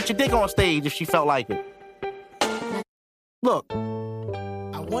there and touch your dick on stage if she felt like it. Look.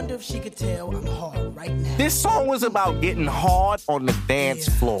 I wonder if she could tell I'm hard right now. This song was about getting hard on the dance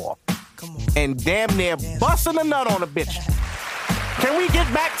floor. And damn near busting a nut on a bitch. Can we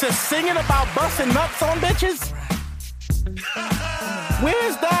get back to singing about busting nuts on bitches?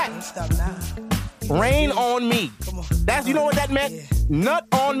 Where's that? Rain on me. That's, you know what that meant? Nut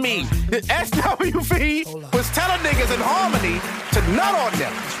on me. The SWV was telling niggas in harmony to nut on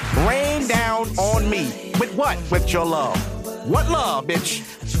them. Rain down on me. With what? With your love. What love, bitch?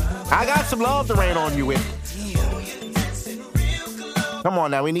 I got some love to rain on you with. Come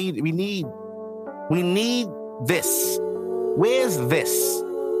on now, we need this. Where's this?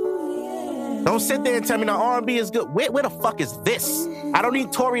 Don't sit there and tell me now R&B is good. Where the fuck is this? I don't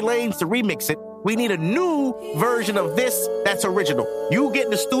need Tory Lanez to remix it. We need a new version of this that's original. You get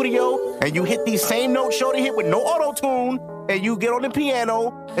in the studio and you hit these same notes Shorty hit with no auto-tune, and you get on the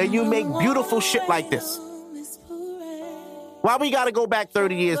piano and you make beautiful shit like this. Why we gotta go back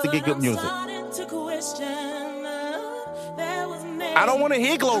 30 years to get good music? I don't want to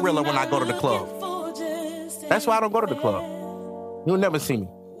hear Glorilla when I go to the club. That's why I don't go to the club. You'll never see me.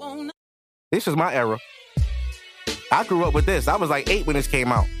 This is my era. I grew up with this. I was like 8 when this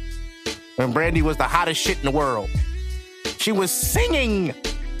came out. When Brandy was the hottest shit in the world. She was singing.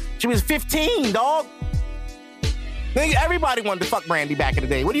 She was 15, dog. Nigga, everybody wanted to fuck Brandy back in the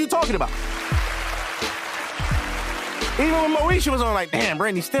day. What are you talking about? Even when Moesha was on, like, damn,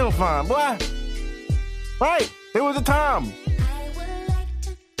 Brandy's still fine, boy. Right. It was a time.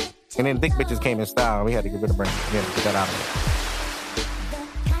 And then thick bitches came in style. We had to get rid of Brandy. Yeah, get that out of there.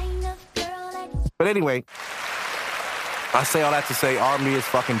 But anyway, I say all that to say R&B is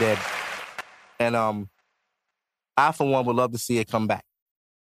fucking dead. And I, for one, would love to see it come back.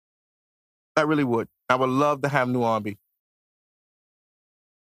 I really would. I would love to have new R&B.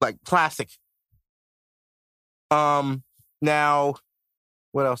 Like classic. Now,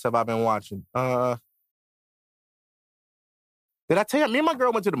 what else have I been watching? Did I tell you? Me and my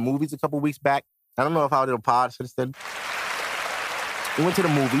girl went to the movies a couple weeks back. I don't know if I did a pod since then. We went to the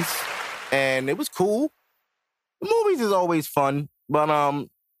movies, and it was cool. The movies is always fun, but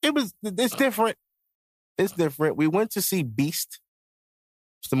it's different. It's different. We went to see Beast.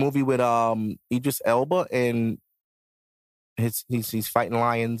 It's the movie with Idris Elba, and he's fighting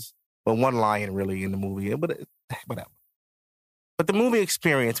lions. Well, one lion really in the movie, but whatever. But the movie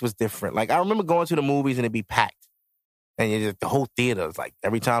experience was different. Like I remember going to the movies and it'd be packed, and the whole theater is like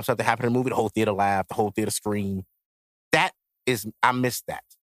every time something happened in the movie, the whole theater laughed, the whole theater screamed. I miss that.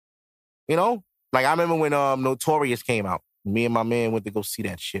 You know, like I remember when Notorious came out. Me and my man went to go see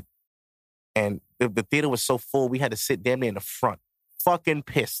that shit, and the theater was so full we had to sit damn near in the front. Fucking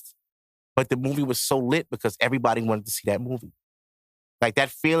pissed. But the movie was so lit because everybody wanted to see that movie. Like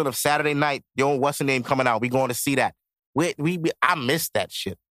that feeling of Saturday night, what's the name coming out? We going to see that. I miss that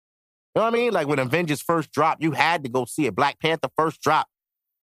shit. You know what I mean? Like when Avengers first dropped, you had to go see it. Black Panther first dropped.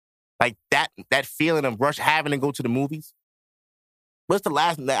 Like that feeling of having to go to the movies. What's the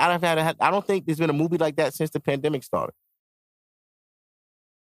last? I don't think there's been a movie like that since the pandemic started.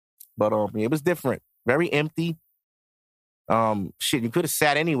 But it was different. Very empty. You could have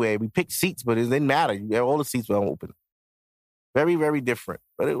sat anywhere. We picked seats, but it didn't matter. All the seats were open. Very, very different.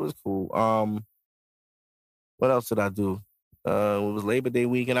 But it was cool. What else did I do? It was Labor Day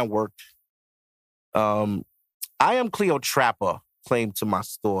weekend. I worked. I Am Cleo Trapper came to my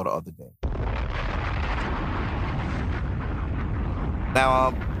store the other day.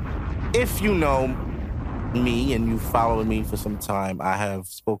 Now, if you know me and you followed me for some time, I have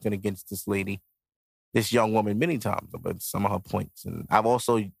spoken against this lady, this young woman, many times about some of her points. And I've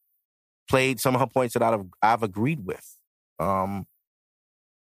also played some of her points that I've agreed with.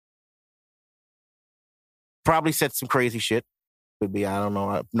 Probably said some crazy shit. Could be, I don't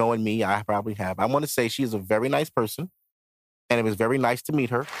know. Knowing me, I probably have. I want to say she's a very nice person, and it was very nice to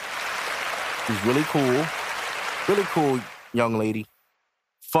meet her. She's really cool young lady.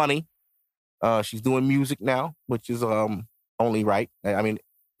 Funny. She's doing music now, which is only right. I mean,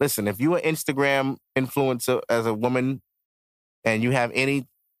 listen, if you're an Instagram influencer as a woman and you have any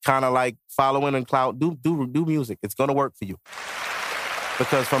kind of like following and clout, do music. It's going to work for you.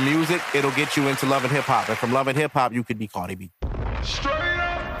 Because from music, it'll get you into Love and Hip Hop. And from Love and Hip Hop, you could be Cardi B.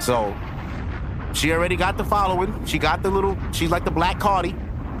 So she already got the following. She got she's like the Black Cardi,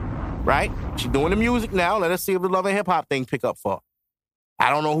 right? She's doing the music now. Let us see if the Love and Hip Hop thing pick up for her.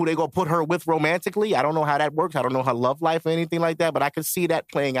 I don't know who they going to put her with romantically. I don't know how that works. I don't know her love life or anything like that, but I could see that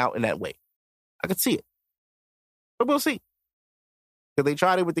playing out in that way. I could see it. But we'll see. Because they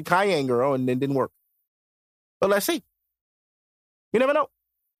tried it with the Kanye girl and it didn't work. But let's see. You never know.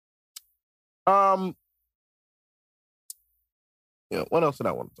 What else did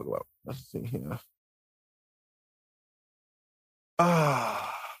I want to talk about? Let's see here.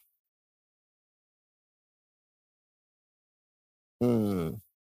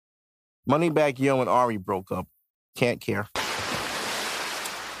 Moneybagg Yo and Ari broke up. Can't care.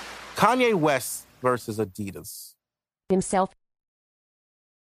 Kanye West versus Adidas. Himself.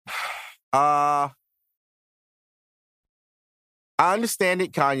 I understand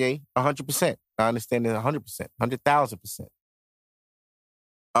it, Kanye, 100%. I understand it 100%, 100,000%.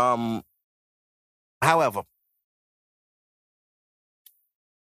 However,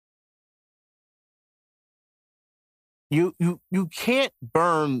 you can't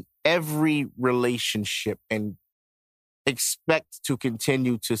burn every relationship and expect to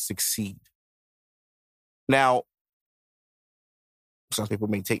continue to succeed. Now, some people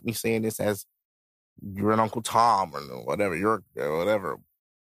may take me saying this as you're an Uncle Tom or whatever. You're whatever.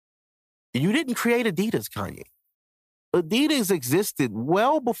 You didn't create Adidas, Kanye. Adidas existed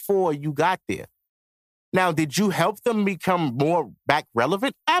well before you got there. Now, did you help them become more back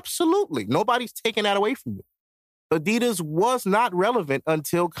relevant? Absolutely. Nobody's taking that away from you. Adidas was not relevant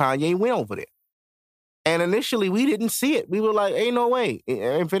until Kanye went over there. And initially, we didn't see it. We were like, ain't no way.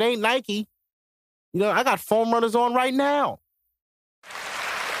 If it ain't Nike, I got foam runners on right now.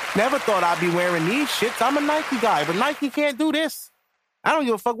 Never thought I'd be wearing these shits. I'm a Nike guy, but Nike can't do this. I don't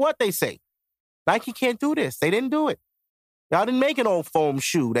give a fuck what they say. Nike can't do this. They didn't do it. Y'all didn't make an old foam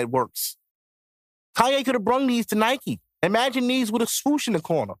shoe that works. Kanye could have brung these to Nike. Imagine these with a swoosh in the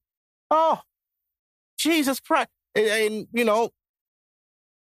corner. Oh, Jesus Christ. And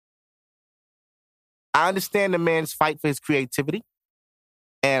I understand the man's fight for his creativity.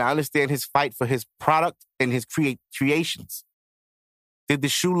 And I understand his fight for his product and his creations. Did the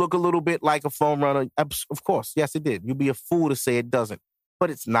shoe look a little bit like a foam runner? Of course. Yes, it did. You'd be a fool to say it doesn't. But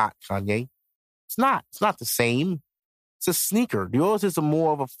it's not, Kanye. It's not. It's not the same. It's a sneaker. Yours is a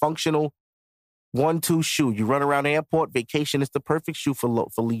more of a functional 1-2 shoe. You run around the airport, vacation. It's the perfect shoe for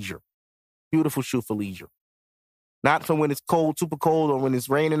leisure. Beautiful shoe for leisure. Not for when it's cold, super cold, or when it's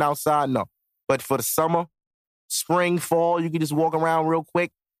raining outside, no. But for the summer, spring, fall, you can just walk around real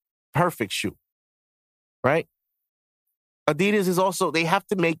quick. Perfect shoe. Right? Adidas is also, they have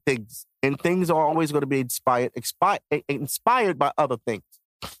to make things, and things are always going to be inspired by other things.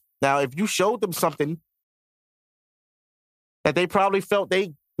 Now, if you showed them something that they probably felt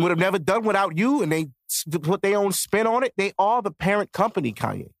they would have never done without you, and they put their own spin on it, they are the parent company,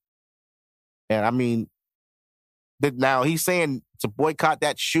 Kanye. And I mean, now he's saying to boycott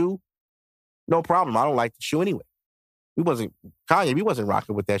that shoe, no problem. I don't like the shoe anyway. Kanye, we wasn't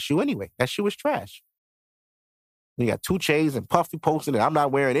rocking with that shoe anyway. That shoe was trash. You got 2 Chainz and Puffy posting it. I'm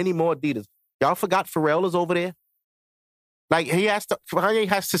not wearing any more Adidas. Y'all forgot Pharrell is over there? Like, Kanye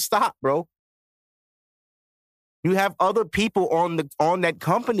has to stop, bro. You have other people on that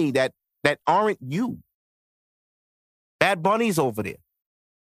company that aren't you. Bad Bunny's over there.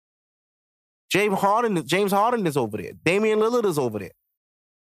 James Harden is over there. Damian Lillard is over there.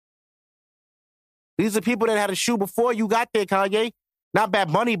 These are people that had a shoe before you got there, Kanye. Not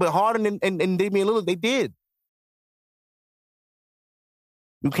Bad Bunny, but Harden and Damian Lillard, they did.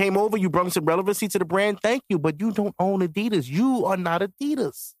 You came over, you brought some relevancy to the brand, thank you, but you don't own Adidas. You are not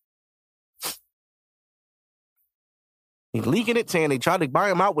Adidas. He's leaking it, saying they tried to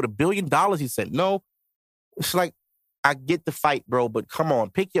buy him out with $1 billion. He said, no. It's like, I get the fight, bro, but come on,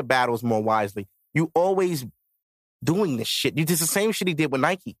 pick your battles more wisely. You always doing this shit. You did the same shit he did with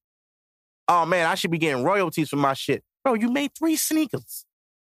Nike. Oh, man, I should be getting royalties for my shit. Bro, you made 3 sneakers.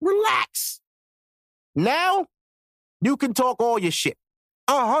 Relax. Now, you can talk all your shit.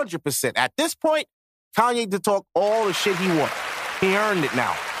 100%. At this point, Kanye can talk all the shit he wants. He earned it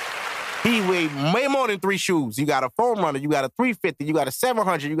now. He weighed way more than 3 shoes. You got a foam runner, you got a 350, you got a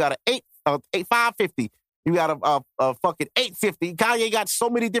 700, you got a 550, you got a fucking 850. Kanye got so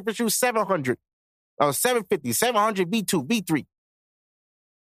many different shoes, 700, 750, 700 V2, V3,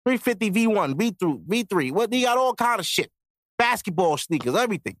 350 V1, V3. What, he got all kind of shit. Basketball sneakers,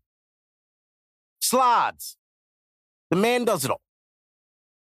 everything. Slides. The man does it all.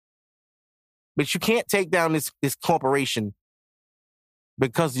 But you can't take down this corporation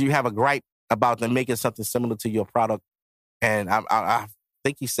because you have a gripe about them making something similar to your product. And I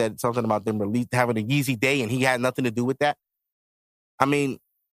think he said something about them having a Yeezy day, and he had nothing to do with that. I mean,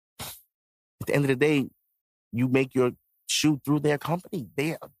 at the end of the day, you make your shoe through their company.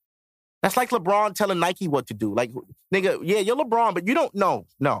 That's like LeBron telling Nike what to do. Like, nigga, yeah, you're LeBron, but you don't know.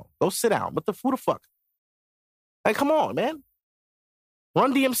 No, go sit down. What the fuck? Like, come on, man.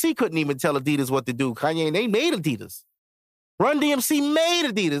 Run DMC couldn't even tell Adidas what to do. Kanye, they made Adidas. Run DMC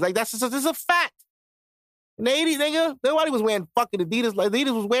made Adidas. Like, this is a fact. In the 80s, nigga, nobody was wearing fucking Adidas. Like, he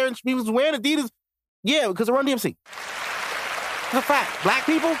was wearing Adidas. Yeah, because of Run DMC. It's a fact. Black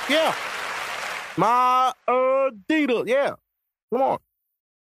people, yeah. My Adidas, yeah. Come on.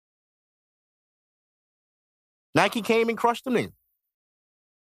 Nike came and crushed them niggas.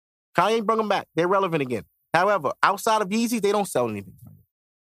 Kanye brought them back. They're relevant again. However, outside of Yeezys, they don't sell anything.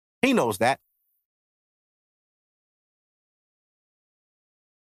 He knows that.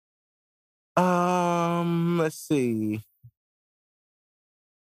 Let's see.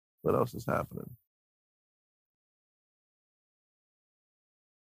 What else is happening?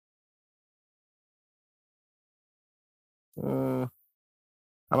 I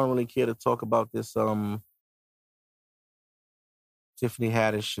don't really care to talk about this Tiffany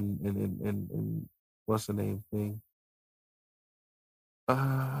Haddish and what's the name thing?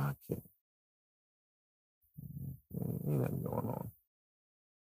 Okay. Ain't nothing going on.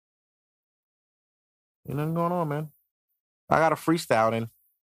 Ain't nothing going on, man. I got a freestyle in.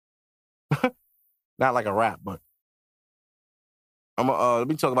 Not like a rap, but let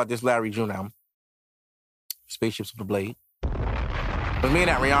me talk about this Larry June album. Spaceships with the Blade. Because me and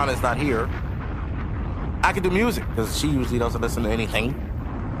that Rihanna is not here. I can do music because she usually doesn't listen to anything.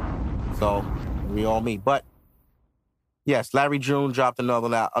 So we all meet. But yes, Larry June dropped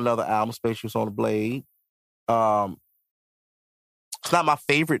another album, Spaceships on the Blade. It's not my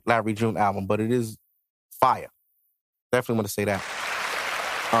favorite Larry June album, but it is fire. Definitely want to say that.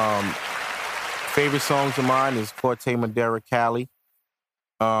 Favorite songs of mine is Corte Madera Cali.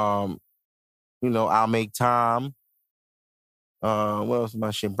 I'll Make Time. What else is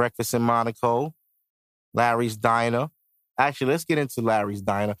my shit? Breakfast in Monaco. Larry's Diner. Actually, let's get into Larry's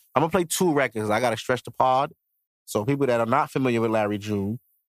Diner. I'm going to play 2 records. I got to stretch the pod. So people that are not familiar with Larry June,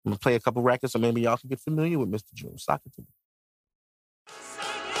 I'm going to play a couple records so maybe y'all can get familiar with Mr. June. Sock it to me.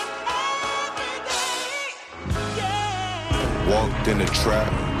 Walked in the trap,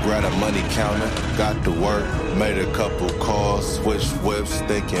 grabbed a money counter, got to work, made a couple calls, switched whips,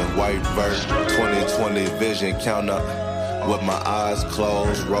 thinking white vert, 20/20 vision counter. With my eyes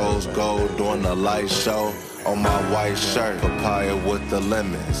closed, rose gold doing a light show. On my white shirt, papaya with the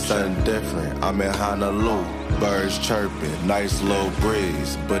lemon, something different. I'm in Honolulu, birds chirping, nice little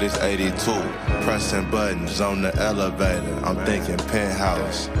breeze, but it's 82. Pressing buttons on the elevator, I'm thinking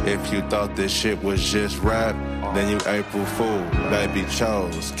penthouse. If you thought this shit was just rap, then you April Fool. Baby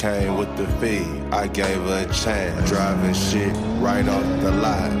chose, came with the fee, I gave her a chance. Driving shit right off the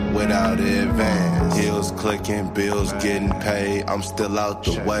lot without advance. Heels clicking, bills getting paid, I'm still out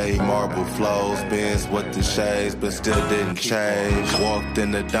the way. Marble flows, Benz with the shades, but still didn't change. Walked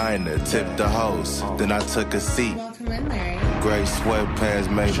in the diner, tipped the host, then I took a seat. Welcome in, Larry. Gray sweatpants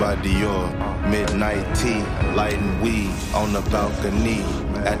made by Dior. Midnight tea, lighting weed on the balcony.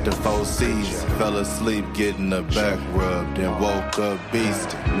 At the Four Seasons, fell asleep getting the back rubbed, then woke up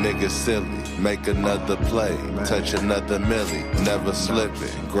beastin'. Nigga silly, make another play, touch another milli, never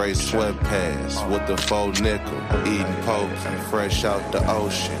slipping. Gray sweatpants with the faux nickel, eating poke, fresh out the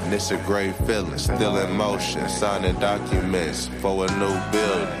ocean. It's a great feeling, still in motion, signing documents for a new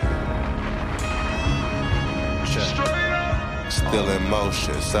building. Still in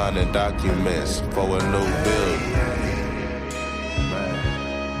motion, signing documents for a new building.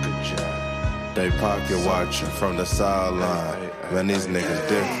 They pocket watching from the sideline. Man, these niggas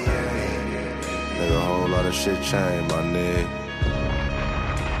different. Nigga, a whole lot of shit changed, my nigga.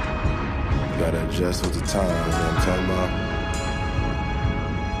 You gotta adjust with the time, you know what I'm talking about?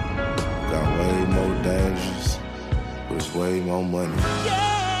 Got way more dangerous, but it's way more money.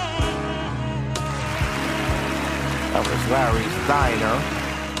 That was Larry's Diner.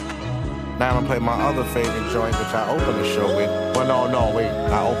 Now I'm gonna play my other favorite joint, which I opened the show with. Well, no, wait.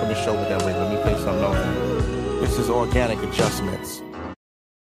 I opened the show with that. Wait, let me play something else. This is Organic Adjustments.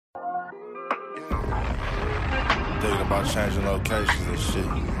 Thinking about changing locations and shit.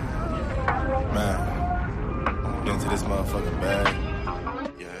 Man, get into this motherfucking bag.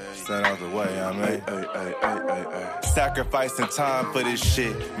 Stand out the way, you know what I mean? Sacrificing time for this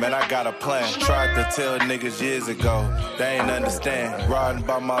shit. Man, I got a plan. Tried to tell niggas years ago. They ain't understand. Riding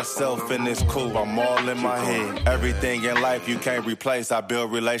by myself and it's cool. I'm all in my head. Everything in life you can't replace. I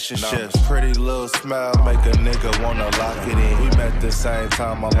build relationships. Pretty little smile make a nigga wanna lock it in. We met the same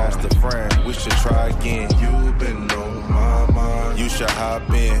time I lost a friend. We should try again. You been on my mind. You should hop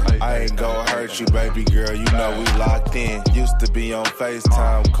in. I ain't gon' hurt you, baby girl. You know we locked in. Used to be on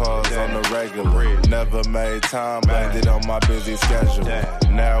FaceTime calls on the regular. Never made time, blamed it on my busy schedule.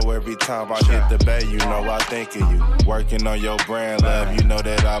 Now every time I hit the bay, you know I think of you. Working on your brand, love, you know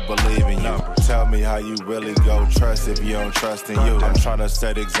that I believe in you. Tell me how you really go trust if you don't trust in you. I'm tryna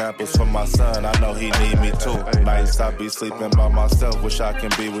set examples for my son, I know he need me too. Nights I be sleeping by myself, wish I can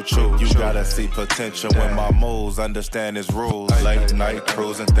be with you. You gotta see potential in my moves, understand his rules. Late night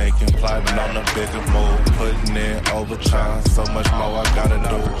cruising, thinking, plotting on a bigger move. Putting in overtime, so much more I gotta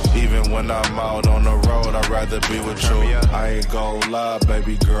do. Even when I'm out on the road, I'd rather be with you. I ain't gon' lie,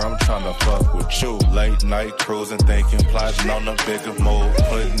 baby girl, I'm tryna fuck with you. Late night cruising, thinking, plotting on a bigger move.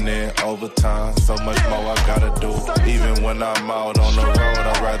 Putting in overtime, so much more I gotta do. Even when I'm out on the road,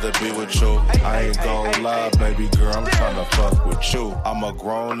 I'd rather be with you. I ain't gon' lie, baby girl, I'm tryna fuck with you. I'm a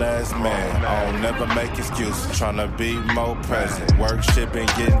grown ass man, I don't never make excuses. Tryna be more present, work shit been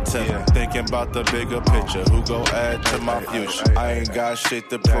getting to me. Thinking about the bigger picture, who gon' add to my future. I ain't got shit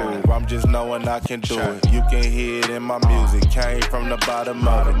to prove, I'm just knowing I can do it. You can hear it in my music, came from the bottom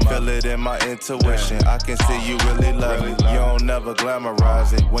of it. Feel it in my intuition, I can see you really love it. You don't never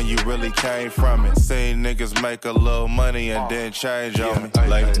glamorize it when you really came from it. Seen niggas make a little money and then change on me.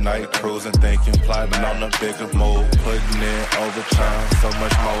 Late night cruising, thinking, plotting on a bigger move. Putting in overtime, so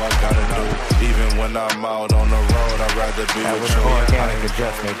much more I gotta do. Even when I'm out on the road, I'd rather be That with was you. Organic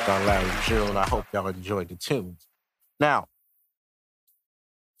Adjustments on Larry June. I hope y'all enjoyed the tunes. Now,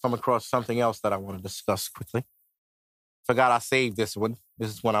 come across something else that I want to discuss quickly. Forgot I saved this one. This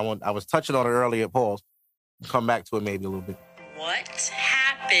is one I was touching on it earlier, pause. Come back to it maybe a little bit. What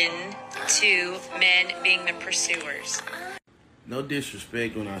happened to men being the pursuers? No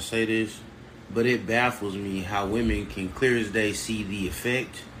disrespect when I say this, but it baffles me how women can clear as day see the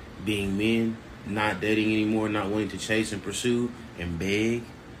effect, being men, not dating anymore, not wanting to chase and pursue and beg,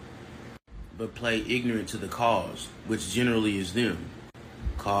 but play ignorant to the cause, which generally is them.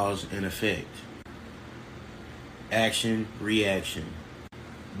 Cause and effect. Action, reaction.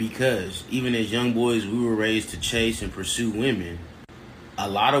 Because even as young boys, we were raised to chase and pursue women. A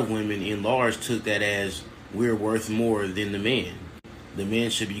lot of women in large took that as we're worth more than the man. The man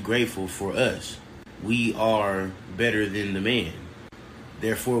should be grateful for us. We are better than the man.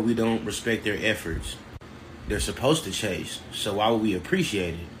 Therefore, we don't respect their efforts. They're supposed to chase, so why would we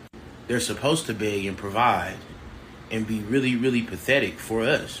appreciate it? They're supposed to beg and provide and be really, really pathetic for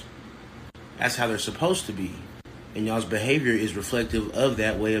us. That's how they're supposed to be. And y'all's behavior is reflective of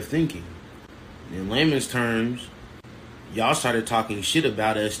that way of thinking. In layman's terms, y'all started talking shit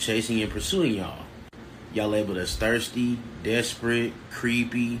about us chasing and pursuing y'all. Y'all labeled us thirsty, desperate,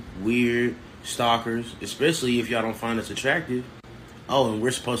 creepy, weird, stalkers, especially if y'all don't find us attractive. Oh, and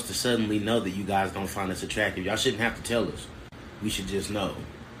we're supposed to suddenly know that you guys don't find us attractive. Y'all shouldn't have to tell us. We should just know.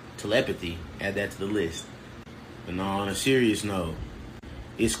 Telepathy, add that to the list. But no, on a serious note,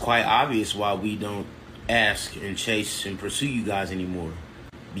 it's quite obvious why we don't ask and chase and pursue you guys anymore.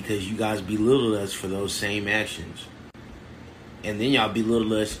 Because you guys belittled us for those same actions. And then y'all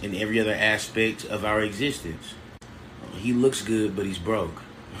belittle us in every other aspect of our existence. He looks good, but he's broke.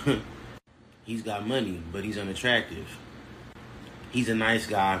 He's got money, but he's unattractive. He's a nice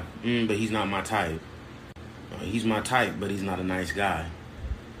guy, but he's not my type. He's my type, but he's not a nice guy.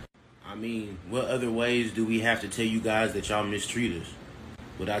 I mean, what other ways do we have to tell you guys that y'all mistreat us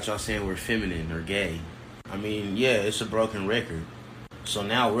without y'all saying we're feminine or gay? I mean, yeah, it's a broken record. So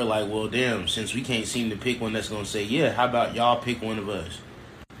now we're like, well, damn, since we can't seem to pick one that's going to say, yeah, how about y'all pick one of us?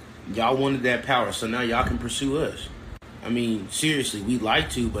 Y'all wanted that power, so now y'all can pursue us. I mean, seriously, we'd like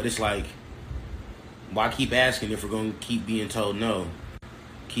to, but it's like, why keep asking if we're going to keep being told no?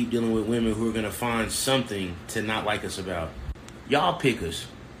 Keep dealing with women who are going to find something to not like us about. Y'all pick us.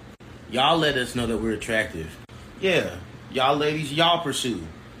 Y'all let us know that we're attractive. Yeah, y'all ladies, y'all pursue.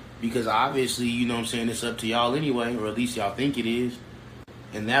 Because obviously, you know what I'm saying, it's up to y'all anyway, or at least y'all think it is.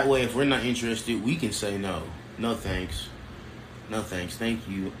 And that way, if we're not interested, we can say no. No thanks. No thanks. Thank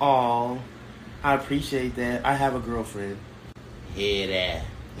you. Aw, I appreciate that. I have a girlfriend. Hear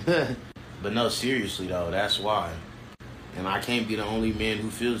that. But no, seriously though, that's why. And I can't be the only man who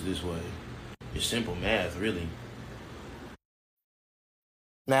feels this way. It's simple math, really.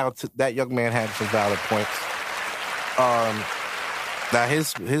 Now, that young man had some valid points. Now,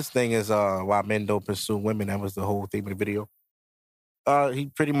 his thing is why men don't pursue women. That was the whole theme of the video. He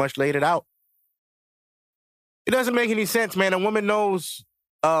pretty much laid it out. It doesn't make any sense, man. A woman knows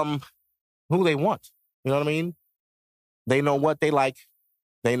who they want. You know what I mean? They know what they like.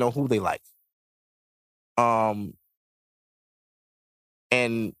 They know who they like. And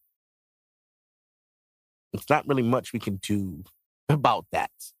it's not really much we can do about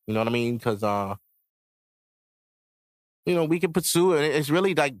that. You know what I mean? Because, we can pursue it. It's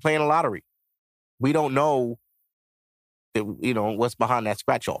really like playing a lottery. We don't know, what's behind that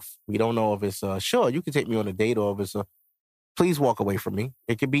scratch off. We don't know if it's, sure, you can take me on a date, or if it's please walk away from me.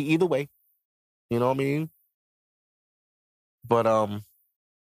 It could be either way. You know what I mean? But,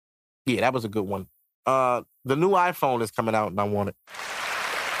 yeah, that was a good one. The new iPhone is coming out, and I want it.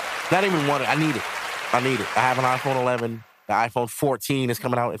 Not even want it. I need it. I have an iPhone 11. The iPhone 14 is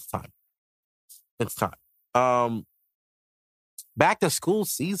coming out. It's time. Back to school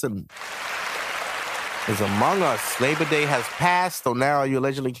season is among us. Labor Day has passed, so now you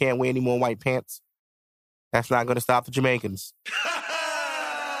allegedly can't wear any more white pants. That's not going to stop the Jamaicans.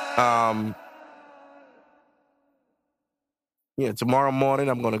 Yeah, tomorrow morning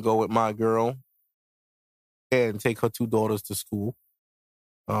I'm going to go with my girl and take her two daughters to school.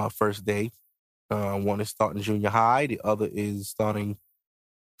 First day. One is starting junior high. The other is starting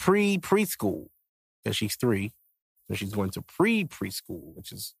preschool. And she's 3. So she's going to preschool,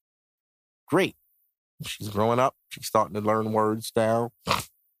 which is great. She's growing up. She's starting to learn words now.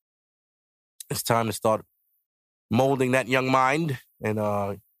 It's time to start molding that young mind. And,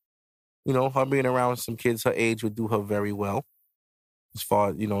 her being around some kids her age would do her very well. As far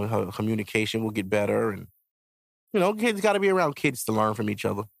as, her communication will get better. And, kids got to be around kids to learn from each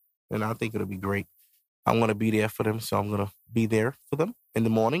other. And I think it'll be great. I want to be there for them, so I'm going to be there for them in the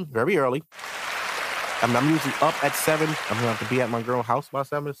morning, very early. I'm usually up at 7. I'm going to have to be at my girl's house by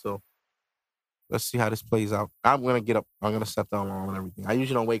 7, so let's see how this plays out. I'm going to get up. I'm going to set the alarm and everything. I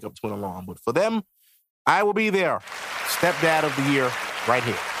usually don't wake up to an alarm, but for them, I will be there. Stepdad of the year right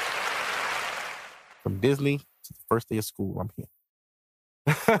here. From Disney to the first day of school, I'm here.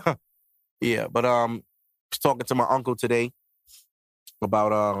 Yeah, but I was talking to my uncle today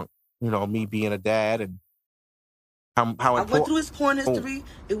about me being a dad and how important. I went through his porn history.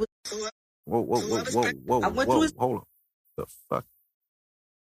 It was whoa, hold on. The fuck.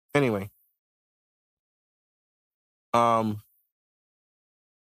 Anyway,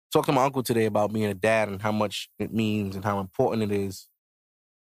 talked to my uncle today about being a dad and how much it means and how important it is.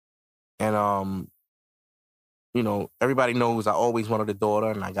 And, you know, everybody knows I always wanted a daughter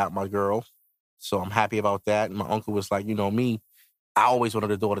and I got my girl. So I'm happy about that. And my uncle was like, you know, me, I always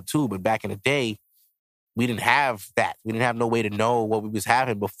wanted a daughter too. But back in the day, we didn't have that. We didn't have no way to know what we was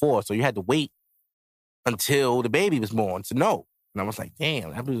having before. So you had to wait until the baby was born to know. And I was like,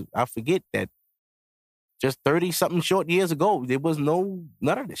 damn, I forget that just 30-something short years ago, there was none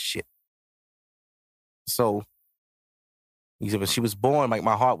of this shit. So he said, when she was born, like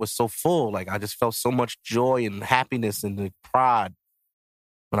my heart was so full. Like I just felt so much joy and happiness and the pride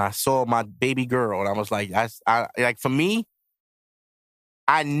when I saw my baby girl. And I was like, I like for me,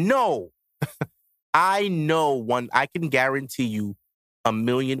 I know I can guarantee you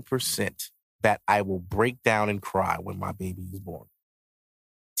 1,000,000% that I will break down and cry when my baby is born.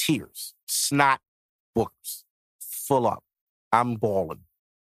 Tears, snot, boogers, full up. I'm bawling.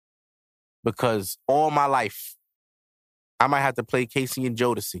 Because all my life, I might have to play Casey and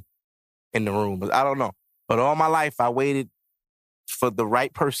Jodeci in the room, but I don't know. But all my life, I waited for the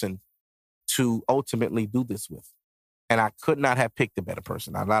right person to ultimately do this with. And I could not have picked a better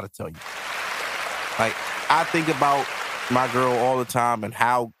person. I'm not to tell you. Like, I think about my girl all the time and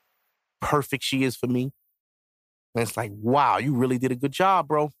how perfect she is for me. And it's like, wow, you really did a good job,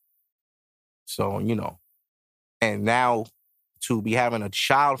 bro. So, you know, and now to be having a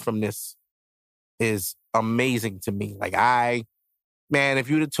child from this is amazing to me. Like man, if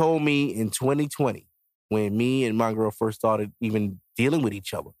you'd have told me in 2020, when me and my girl first started even dealing with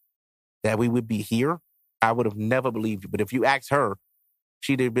each other, that we would be here, I would have never believed you. But if you asked her,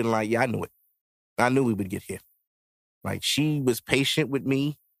 she'd have been like, yeah, I knew it. I knew we would get here. Like, she was patient with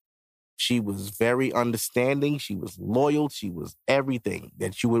me. She was very understanding. She was loyal. She was everything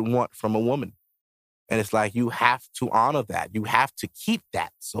that you would want from a woman. And it's like, you have to honor that. You have to keep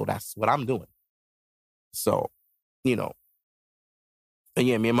that. So that's what I'm doing. So, you know, and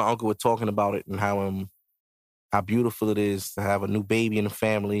yeah, me and my uncle were talking about it and how beautiful it is to have a new baby in the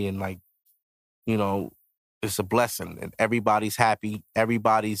family. And like, you know, it's a blessing and everybody's happy.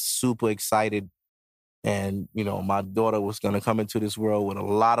 Everybody's super excited. And, you know, my daughter was going to come into this world with a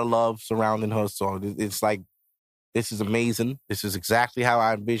lot of love surrounding her. So it's like, this is amazing. This is exactly how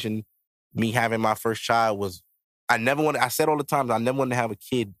I envisioned me having my first child was. I said all the time, I never wanted to have a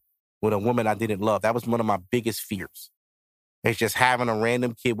kid with a woman I didn't love. That was one of my biggest fears. It's just having a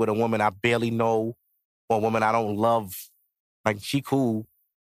random kid with a woman I barely know or a woman I don't love. Like, she cool,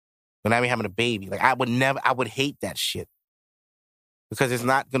 but now we having a baby. Like, I would hate that shit. Because it's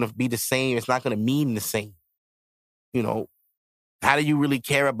not going to be the same. It's not going to mean the same. You know, how do you really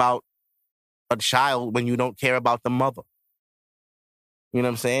care about a child when you don't care about the mother? You know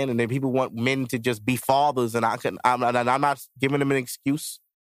what I'm saying? And then people want men to just be fathers, and I'm not giving them an excuse.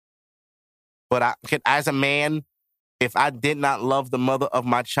 But as a man, if I did not love the mother of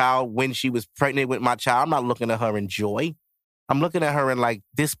my child when she was pregnant with my child, I'm not looking at her in joy. I'm looking at her in like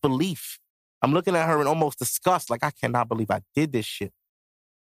disbelief. I'm looking at her in almost disgust. Like, I cannot believe I did this shit.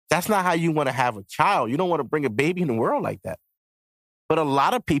 That's not how you want to have a child. You don't want to bring a baby in the world like that. But a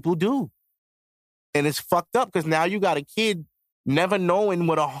lot of people do. And it's fucked up because now you got a kid never knowing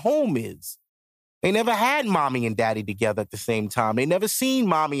what a home is. They never had mommy and daddy together at the same time. They never seen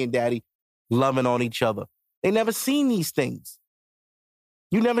mommy and daddy loving on each other. They never seen these things.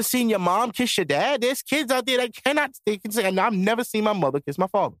 You never seen your mom kiss your dad. There's kids out there that they can say, and I've never seen my mother kiss my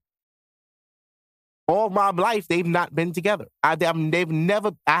father. All my life, they've not been together. I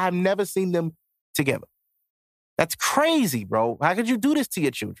have never seen them together. That's crazy, bro. How could you do this to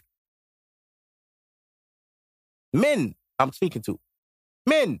your children? Men, I'm speaking to.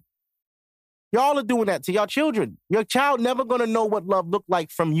 Men, y'all are doing that to your children. Your child never going to know what love looked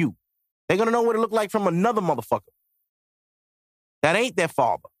like from you. They're going to know what it looked like from another motherfucker. That ain't their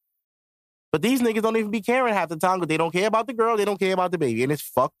father. But these niggas don't even be caring half the time because they don't care about the girl, they don't care about the baby, and it's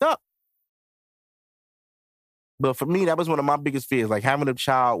fucked up. But for me, that was one of my biggest fears, like having a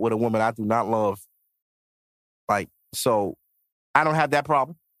child with a woman I do not love. Like, so I don't have that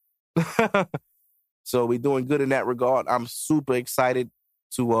problem. So we're doing good in that regard. I'm super excited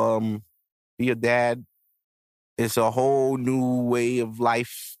to be a dad. It's a whole new way of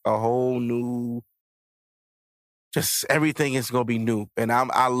life, a whole new, just everything is going to be new. And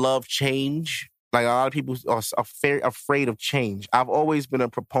I love change. Like, a lot of people are afraid of change. I've always been a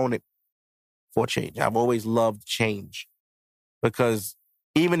proponent for change. I've always loved change because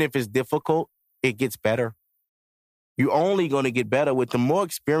even if it's difficult, it gets better. You're only going to get better with the more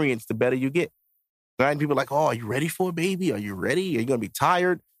experience, the better you get. Right? People are like, oh, are you ready for a baby? Are you ready? Are you going to be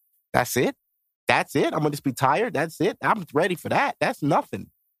tired? That's it. I'm going to just be tired. That's it. I'm ready for that. That's nothing.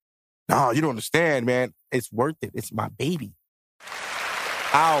 No, you don't understand, man. It's worth it. It's my baby.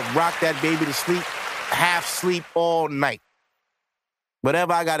 I'll rock that baby to sleep, half sleep all night.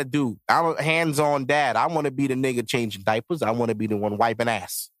 Whatever I got to do. I'm a hands-on dad. I want to be the nigga changing diapers. I want to be the one wiping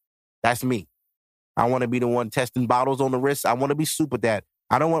ass. That's me. I want to be the one testing bottles on the wrist. I want to be super dad.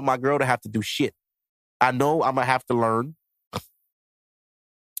 I don't want my girl to have to do shit. I know I'm going to have to learn.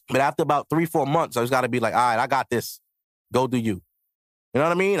 But after about 3-4 months, I just got to be like, all right, I got this. Go do you. You know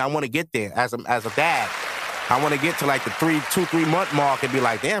what I mean? I want to get there as a dad. I want to get to like the 2-3 month mark and be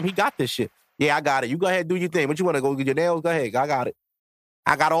like, damn, he got this shit. Yeah, I got it. You go ahead, do your thing. What you want to go get your nails? Go ahead. I got it.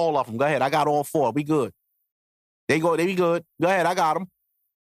 I got all of them. Go ahead. I got all 4. We good. They be good. Go ahead. I got them.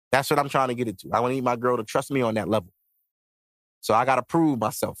 That's what I'm trying to get it to. I want to need my girl to trust me on that level. So I got to prove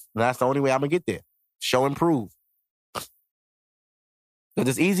myself. And that's the only way I'm going to get there. Show and prove. Because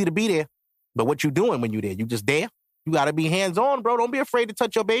it's easy to be there. But what you doing when you there? You just there? You got to be hands-on, bro. Don't be afraid to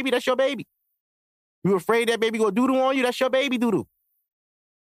touch your baby. That's your baby. You afraid that baby go doo-doo on you? That's your baby doo-doo.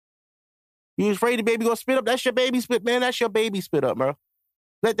 You afraid the baby go spit up? That's your baby spit. Man, that's your baby spit up, bro.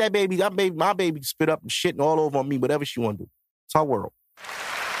 Let that baby, my baby spit up and shit all over on me, whatever she want to do. It's her world.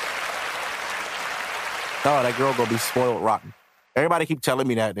 Oh, that girl gonna be spoiled rotten. Everybody keep telling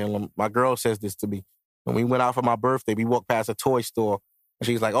me that. And my girl says this to me. When we went out for my birthday, we walked past a toy store. And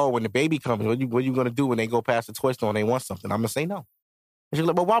she's like, oh, when the baby comes, what you going to do when they go past the toy store and they want something? I'm going to say no. And she's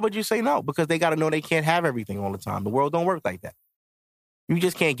like, well, why would you say no? Because they got to know they can't have everything all the time. The world don't work like that. You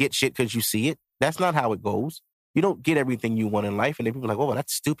just can't get shit because you see it. That's not how it goes. You don't get everything you want in life. And then people are like, oh, well,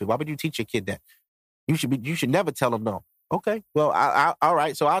 that's stupid. Why would you teach your kid that? You should never tell them no. Okay, well, all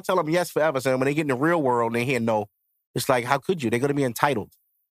right. So I'll tell them yes forever. So when they get in the real world and they hear no, it's like, how could you? They're going to be entitled.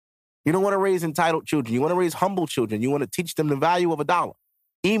 You don't want to raise entitled children. You want to raise humble children. You want to teach them the value of $1.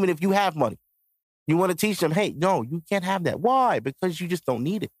 Even if you have money, you want to teach them, hey, no, you can't have that. Why? Because you just don't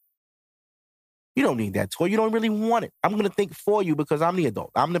need it. You don't need that toy. You don't really want it. I'm going to think for you because I'm the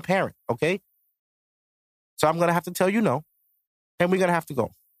adult. I'm the parent, okay? So I'm going to have to tell you no, and we're going to have to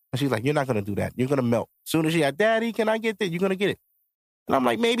go. And she's like, you're not going to do that. You're going to melt. As soon as she's like, Daddy, can I get that? You're going to get it. And I'm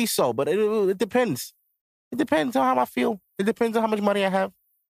like, maybe so, but it depends. It depends on how I feel. It depends on how much money I have.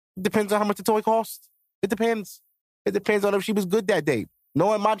 It depends on how much the toy costs. It depends. It depends on if she was good that day.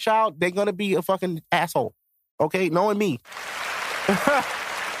 Knowing my child, they're going to be a fucking asshole. Okay? Knowing me.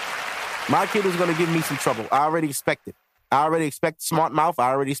 My kid is going to give me some trouble. I already expect it. I already expect smart mouth.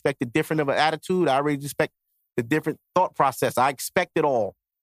 I already expect the different of an attitude. I already expect the different thought process. I expect it all.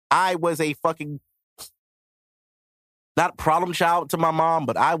 I was a fucking, not problem child to my mom,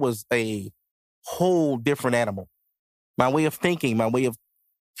 but I was a whole different animal. My way of thinking, my way of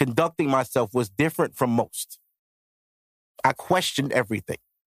conducting myself was different from most. I questioned everything.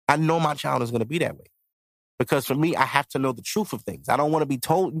 I know my child is going to be that way. Because for me, I have to know the truth of things. I don't want to be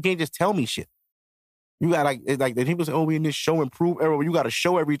told. You can't just tell me shit. You got like the people say, oh, we in this show and prove error. You got to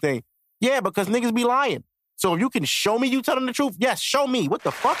show everything. Yeah, because niggas be lying. So if you can show me you telling the truth, yes, show me. What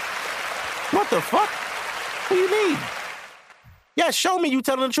the fuck? What the fuck? What do you mean? Yeah, show me you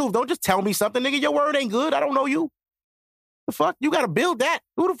telling the truth. Don't just tell me something, nigga. Your word ain't good. I don't know you. The fuck? You got to build that.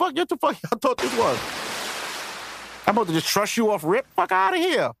 Who the fuck? What the fuck y'all thought this was? I'm about to just trust you off rip? Fuck out of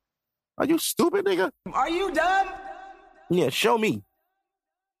here. Are you stupid, nigga? Are you dumb? Yeah, show me.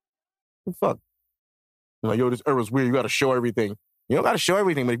 What the fuck? I'm like, yo, this error's weird. You got to show everything. You don't got to show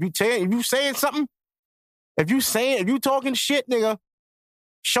everything, but if you saying something, if you talking shit, nigga,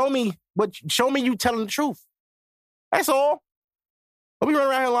 show me you telling the truth. That's all. Don't be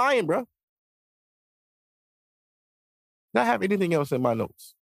running around here lying, bro. Not have anything else in my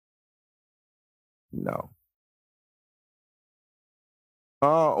notes. No.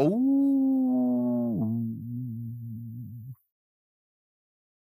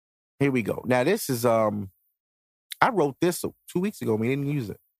 Here we go. Now this is I wrote this 2 weeks ago. We didn't use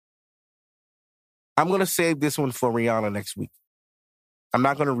it. I'm gonna save this one for Rihanna next week. I'm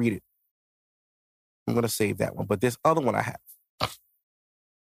not gonna read it. I'm gonna save that one. But this other one I have.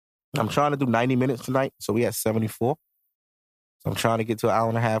 I'm trying to do 90 minutes tonight, so we at 74. So I'm trying to get to an hour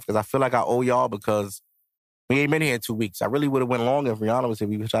and a half because I feel like I owe y'all because we ain't been here in 2 weeks. I really would have went longer if Rihanna was here.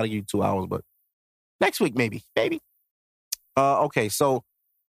 We would try to give you 2 hours, but next week maybe. Okay, so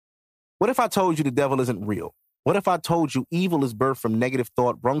what if I told you the devil isn't real? What if I told you evil is birthed from negative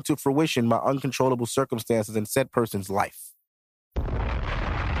thought, brought to fruition by uncontrollable circumstances in said person's life?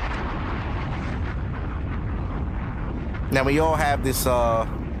 Now, we all have this, the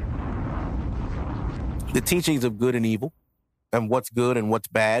teachings of good and evil, and what's good and what's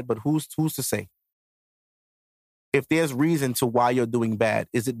bad, but who's to say? If there's reason to why you're doing bad,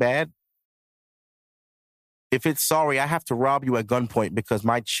 is it bad? If it's sorry, I have to rob you at gunpoint because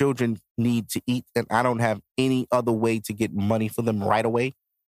my children need to eat and I don't have any other way to get money for them right away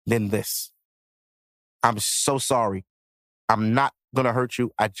than this. I'm so sorry. I'm not going to hurt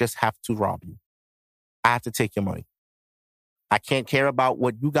you. I just have to rob you. I have to take your money. I can't care about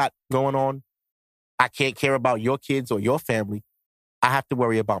what you got going on. I can't care about your kids or your family. I have to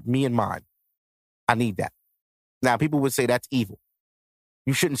worry about me and mine. I need that. Now, people would say that's evil.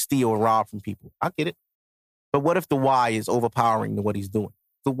 You shouldn't steal or rob from people. I get it. But what if the why is overpowering to what he's doing?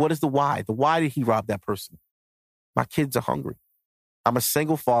 So what is the why? The why did he rob that person? My kids are hungry. I'm a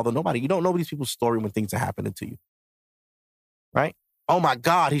single father. You don't know these people's story when things are happening to you. Right? Oh my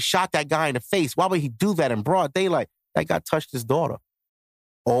God, he shot that guy in the face. Why would he do that in broad daylight? That guy touched his daughter.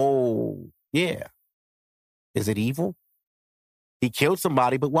 Oh, yeah. Is it evil? He killed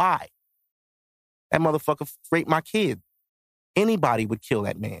somebody, but why? That motherfucker raped my kid. Anybody would kill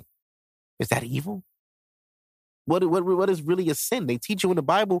that man. Is that evil? What is really a sin? They teach you in the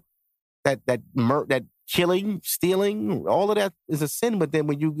Bible that killing, stealing, all of that is a sin. But then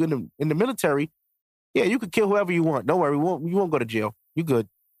when you get in the military, yeah, you could kill whoever you want. Don't worry, you won't go to jail. You good.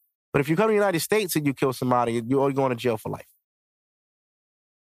 But if you come to the United States and you kill somebody, you're going to jail for life.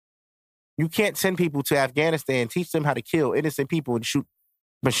 You can't send people to Afghanistan, teach them how to kill innocent people and shoot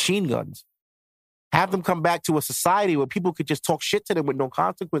machine guns. Have them come back to a society where people could just talk shit to them with no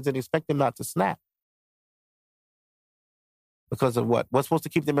consequence and expect them not to snap. Because of what? What's supposed to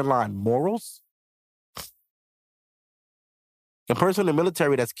keep them in line? Morals? A person in the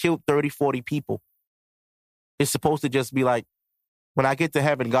military that's killed 30, 40 people is supposed to just be like, when I get to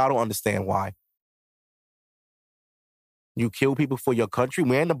heaven, God will understand why. You kill people for your country?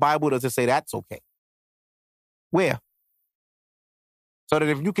 Where in the Bible does it say that's okay? Where? So that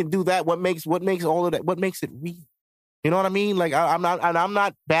if you can do that, what makes all of that? What makes it real? You know what I mean? Like I'm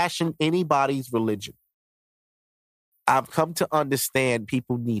not bashing anybody's religion. I've come to understand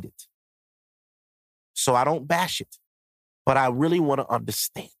people need it. So I don't bash it. But I really want to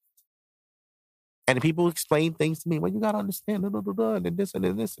understand it. And people explain things to me, well, you got to understand, and then this and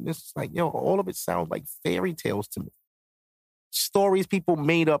then this and this. It's like, yo, all of it sounds like fairy tales to me. Stories people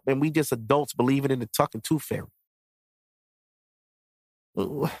made up and we just adults believing in the tuck and tooth fairy.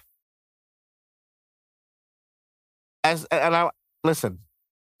 Listen,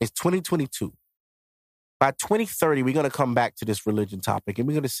 it's 2022. By 2030, we're going to come back to this religion topic and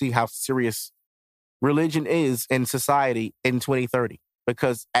we're going to see how serious religion is in society in 2030.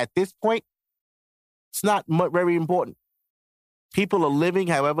 Because at this point, it's not very important. People are living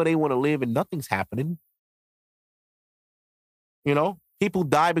however they want to live and nothing's happening. You know, people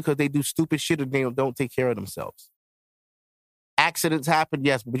die because they do stupid shit and they don't take care of themselves. Accidents happen,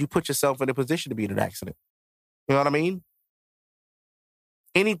 yes, but you put yourself in a position to be in an accident. You know what I mean?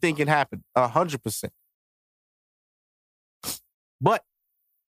 Anything can happen, 100%. But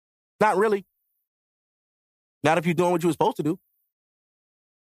not really. Not if you're doing what you were supposed to do.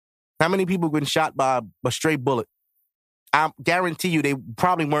 How many people have been shot by a stray bullet? I guarantee you they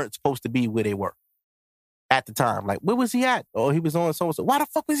probably weren't supposed to be where they were at the time. Like, where was he at? Oh, he was on so-and-so. Why the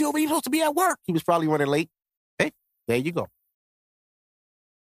fuck was he over? He was supposed to be at work. He was probably running late. Hey, there you go.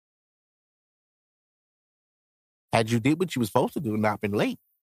 Had you did what you were supposed to do and not been late.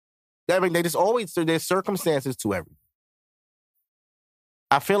 I mean, there's circumstances to everything.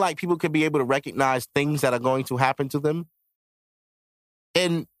 I feel like people can be able to recognize things that are going to happen to them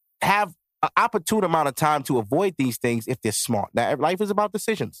and have an opportune amount of time to avoid these things if they're smart. Now, life is about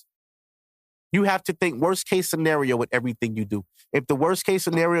decisions. You have to think worst case scenario with everything you do. If the worst case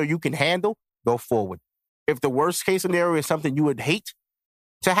scenario you can handle, go forward. If the worst case scenario is something you would hate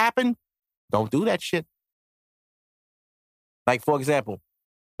to happen, don't do that shit. Like, for example,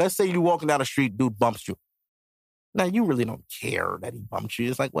 let's say you're walking down the street, dude bumps you. Now, you really don't care that he bumped you.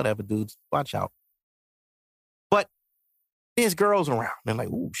 It's like, whatever, dudes, watch out. But there's girls around. They're like,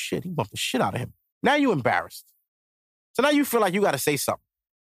 oh, shit, he bumped the shit out of him. Now you're embarrassed. So now you feel like you got to say something.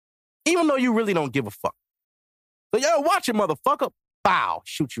 Even though you really don't give a fuck. So, yo, watch it, motherfucker. Bow.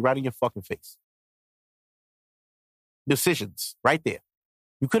 Shoot you right in your fucking face. Decisions, right there.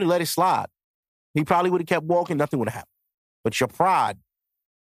 You could have let it slide. He probably would have kept walking. Nothing would have happened. But your pride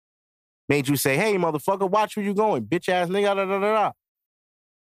made you say, hey, motherfucker, watch where you going. Bitch ass nigga, da, da, da, da.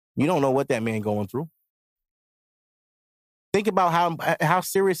 You don't know what that man going through. Think about how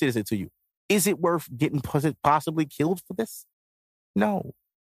serious is it to you? Is it worth getting possibly killed for this? No.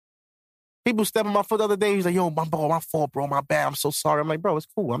 People stepped on my foot the other day. He's like, yo, my fault, bro. My bad. I'm so sorry. I'm like, bro, it's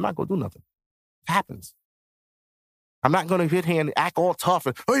cool. I'm not going to do nothing. It happens. I'm not going to hit hand and act all tough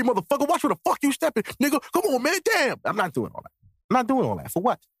and, hey, motherfucker, watch where the fuck you stepping. Nigga, come on, man. Damn. I'm not doing all that. I'm not doing all that. For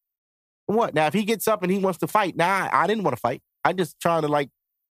what? What? Now, if he gets up and he wants to fight, I didn't want to fight. I just trying to, like,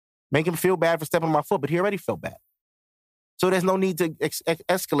 make him feel bad for stepping on my foot, but he already felt bad. So there's no need to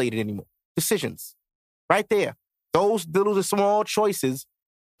escalate it anymore. Decisions. Right there. Those little small choices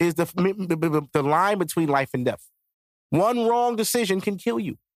is the line between life and death. One wrong decision can kill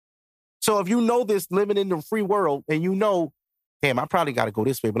you. So if you know this living in the free world and you know, damn, I probably got to go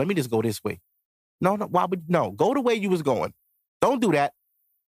this way, but let me just go this way. No, why would, no, go the way you was going. Don't do that.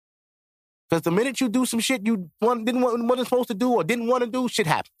 Because the minute you do some shit you wasn't supposed to do or didn't want to do, shit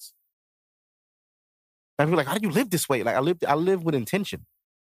happens. And you're like, how do you live this way? Like, I live with intention.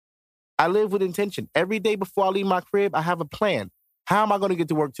 I live with intention. Every day before I leave my crib, I have a plan. How am I going to get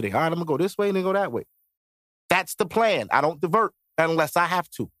to work today? All right, I'm going to go this way and then go that way. That's the plan. I don't divert unless I have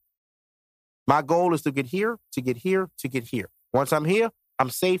to. My goal is to get here, to get here, to get here. Once I'm here, I'm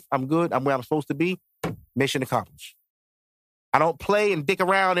safe, I'm good, I'm where I'm supposed to be. Mission accomplished. I don't play and dick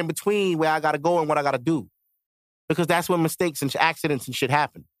around in between where I got to go and what I got to do. Because that's when mistakes and accidents and shit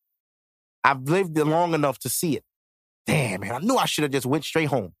happen. I've lived long enough to see it. Damn, man, I knew I should have just went straight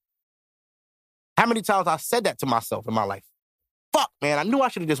home. How many times I said that to myself in my life? Fuck, man, I knew I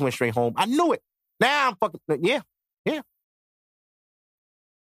should have just went straight home. I knew it. Now I'm fucking, yeah.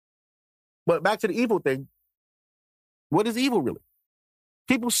 But back to the evil thing. What is evil really?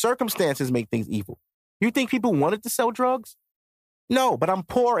 People's circumstances make things evil. You think people wanted to sell drugs? No, but I'm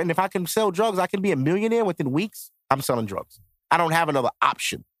poor, and if I can sell drugs, I can be a millionaire within weeks. I'm selling drugs. I don't have another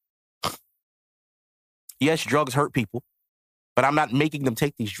option. Yes, drugs hurt people, but I'm not making them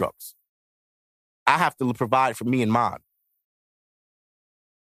take these drugs. I have to provide for me and mine.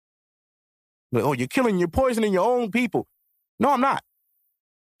 But, oh, you're poisoning your own people. No, I'm not.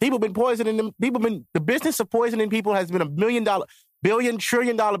 People been poisoning them. The business of poisoning people has been $1 billion,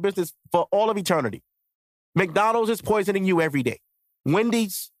 trillion business for all of eternity. McDonald's is poisoning you every day.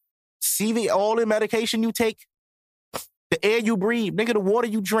 Wendy's, all the medication you take, the air you breathe, nigga, the water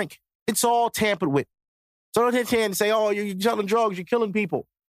you drink, it's all tampered with. So don't hit and say, oh, you're selling drugs, you're killing people.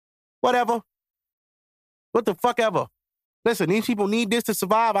 Whatever. What the fuck ever. Listen, these people need this to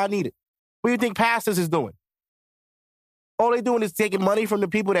survive. I need it. What do you think pastors is doing? All they doing is taking money from the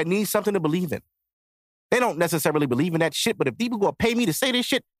people that need something to believe in. They don't necessarily believe in that shit, but if people go pay me to say this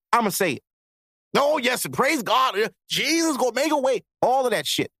shit, I'm going to say it. Oh, yes, and praise God. Jesus going to make a way. All of that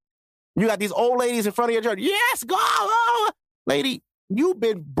shit. You got these old ladies in front of your church. Yes, God. Oh. Lady, you've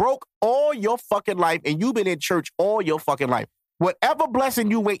been broke all your fucking life, and you've been in church all your fucking life. Whatever blessing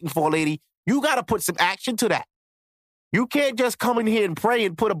you waiting for, lady, you got to put some action to that. You can't just come in here and pray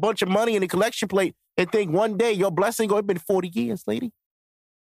and put a bunch of money in the collection plate and think one day your blessing going to be 40 years, lady.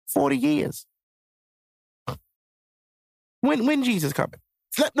 40 years. When Jesus coming?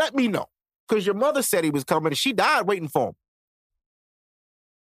 Let me know. Because your mother said he was coming and she died waiting for him.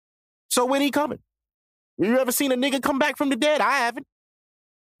 So when he coming? You ever seen a nigga come back from the dead? I haven't.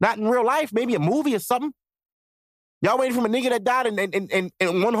 Not in real life. Maybe a movie or something. Y'all waiting for a nigga that died in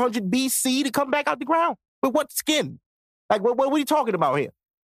 100 BC to come back out the ground? With what skin? Like, what are you talking about here?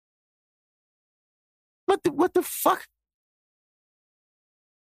 What the fuck?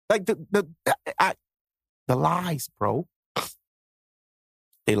 Like, the lies, bro.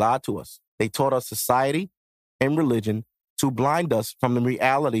 They lied to us. They taught us society and religion to blind us from the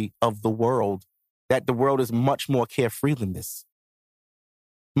reality of the world, that the world is much more carefree than this.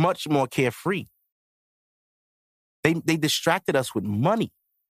 Much more carefree. They distracted us with money.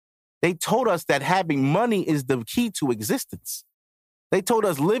 They told us that having money is the key to existence. They told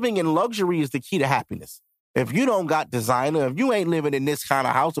us living in luxury is the key to happiness. If you don't got designer, if you ain't living in this kind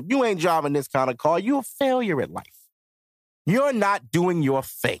of house, if you ain't driving this kind of car, you're a failure at life. You're not doing your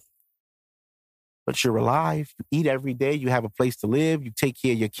thing. But you're alive. You eat every day. You have a place to live. You take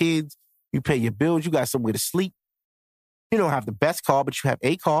care of your kids. You pay your bills. You got somewhere to sleep. You don't have the best car, but you have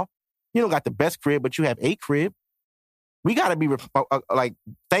a car. You don't got the best crib, but you have a crib. We got to be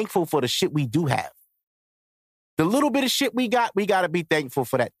thankful for the shit we do have. The little bit of shit we got to be thankful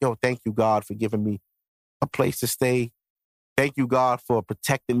for that. Yo, thank you, God, for giving me a place to stay. Thank you, God, for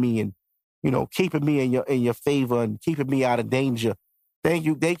protecting me and, keeping me in your favor and keeping me out of danger. Thank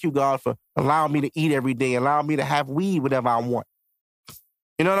you, God, for allowing me to eat every day, allowing me to have weed whenever I want.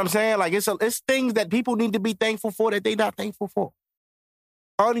 You know what I'm saying? Like, it's things that people need to be thankful for that they're not thankful for.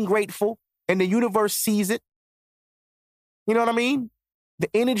 Ungrateful, and the universe sees it. You know what I mean? The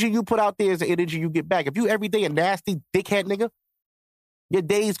energy you put out there is the energy you get back. If you every day a nasty dickhead nigga, your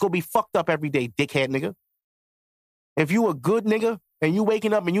day's gonna be fucked up every day, dickhead nigga. If you a good nigga and you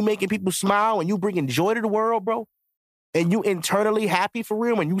waking up and you making people smile and you bringing joy to the world, bro, and you internally happy for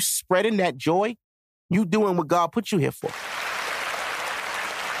real and you spreading that joy, you doing what God put you here for.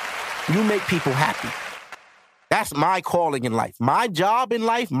 You make people happy. That's my calling in life. My job in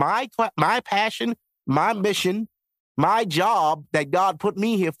life, my passion, my mission, my job that God put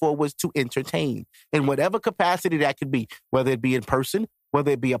me here for was to entertain in whatever capacity that could be, whether it be in person,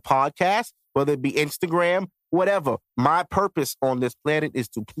 whether it be a podcast, whether it be Instagram, whatever. My purpose on this planet is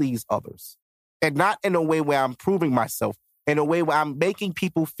to please others. And not in a way where I'm proving myself, in a way where I'm making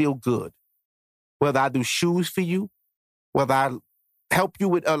people feel good. Whether I do shoes for you, whether I help you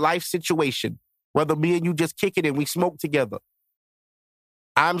with a life situation, whether me and you just kick it and we smoke together.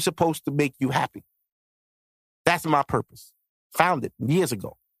 I'm supposed to make you happy. That's my purpose. Found it years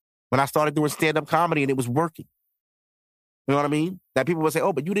ago when I started doing stand-up comedy and it was working. You know what I mean? That people would say,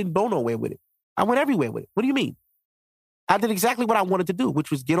 oh, but you didn't go nowhere with it. I went everywhere with it. What do you mean? I did exactly what I wanted to do,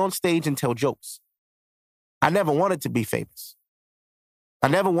 which was get on stage and tell jokes. I never wanted to be famous. I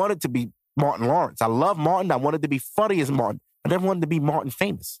never wanted to be Martin Lawrence. I love Martin. I wanted to be funny as Martin. I never wanted to be Martin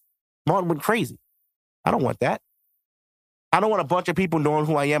famous. Martin went crazy. I don't want that. I don't want a bunch of people knowing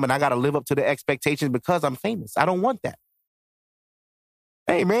who I am and I got to live up to their expectations because I'm famous. I don't want that.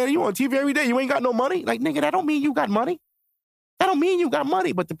 Hey, man, you on TV every day. You ain't got no money? Like, nigga, that don't mean you got money. That don't mean you got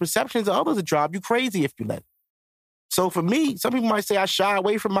money, but the perceptions of others will drive you crazy if you let it. So for me, some people might say I shy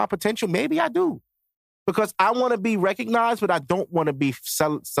away from my potential. Maybe I do. Because I want to be recognized, but I don't want to be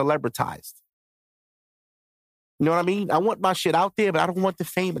celebritized. You know what I mean? I want my shit out there, but I don't want the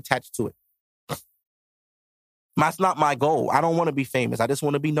fame attached to it. That's not my goal. I don't want to be famous. I just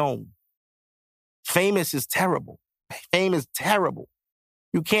want to be known. Famous is terrible. Fame is terrible.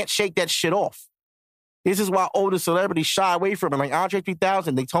 You can't shake that shit off. This is why older celebrities shy away from it. Like Andre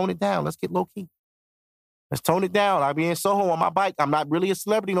 3000, they tone it down. Let's get low key. Let's tone it down. I be in Soho on my bike. I'm not really a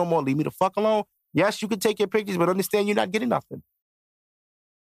celebrity no more. Leave me the fuck alone. Yes, you can take your pictures, but understand you're not getting nothing.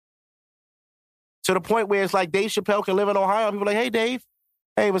 To the point where it's like Dave Chappelle can live in Ohio. People are like, hey, Dave.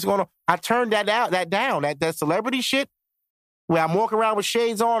 Hey, what's going on? I turned that down. That celebrity shit where I'm walking around with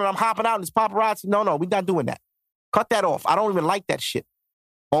shades on and I'm hopping out and it's paparazzi. No, we're not doing that. Cut that off. I don't even like that shit.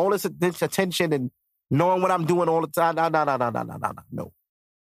 All this attention and knowing what I'm doing all the time. No.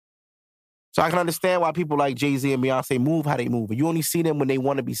 So I can understand why people like Jay-Z and Beyonce move how they move. You only see them when they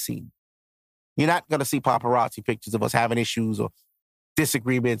want to be seen. You're not going to see paparazzi pictures of us having issues or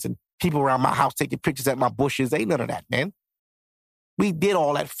disagreements and people around my house taking pictures at my bushes. Ain't none of that, man. We did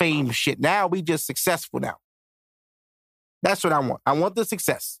all that fame shit. Now we just successful now. That's what I want. I want the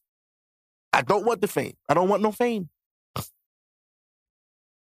success. I don't want the fame. I don't want no fame.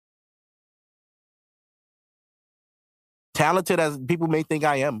 Talented as people may think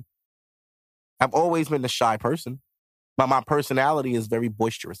I am. I've always been a shy person, but my personality is very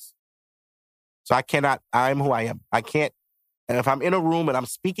boisterous. So I'm who I am. I can't, and if I'm in a room and I'm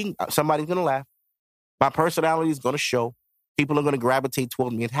speaking, somebody's going to laugh. My personality is going to show. People are going to gravitate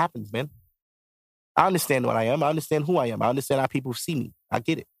toward me. It happens, man. I understand what I am. I understand who I am. I understand how people see me. I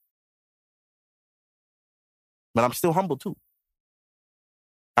get it. But I'm still humble, too.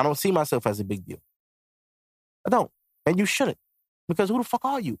 I don't see myself as a big deal. I don't. And you shouldn't. Because who the fuck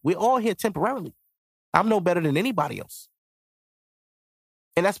are you? We're all here temporarily. I'm no better than anybody else.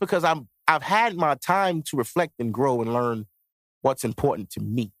 And that's because I've had my time to reflect and grow and learn what's important to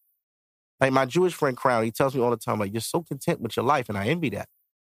me. Like my Jewish friend Crown, he tells me all the time, like, you're so content with your life, and I envy that.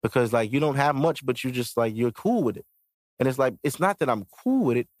 Because, like, you don't have much, but you just, like, you're cool with it. And it's like, it's not that I'm cool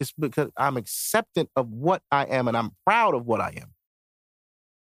with it. It's because I'm acceptant of what I am, and I'm proud of what I am.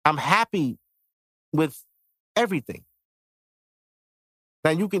 I'm happy with everything. Now,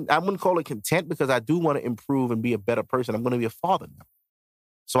 I wouldn't call it content because I do want to improve and be a better person. I'm going to be a father now.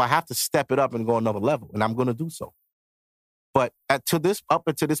 So I have to step it up and go another level, and I'm going to do so. But up to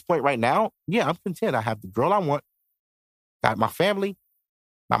this point right now, yeah, I'm content. I have the girl I want. Got my family.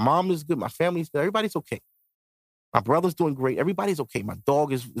 My mom is good. My family's good. Everybody's okay. My brother's doing great. Everybody's okay. My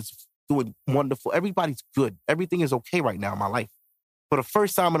dog is doing wonderful. Everybody's good. Everything is okay right now in my life. For the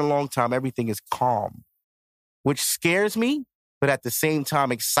first time in a long time, everything is calm, which scares me, but at the same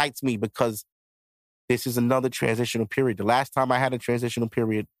time excites me because this is another transitional period. The last time I had a transitional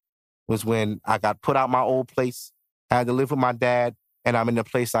period was when I got put out my old place. I had to live with my dad, and I'm in the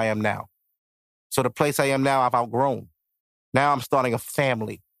place I am now. So the place I am now, I've outgrown. Now I'm starting a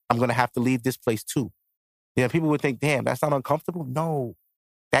family. I'm going to have to leave this place too. Yeah, people would think, damn, that's not uncomfortable. No,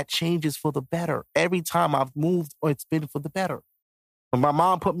 that changes for the better. Every time I've moved, it's been for the better. When my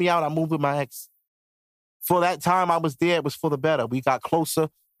mom put me out, I moved with my ex. For that time I was there, it was for the better. We got closer.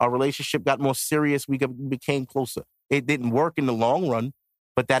 Our relationship got more serious. We became closer. It didn't work in the long run,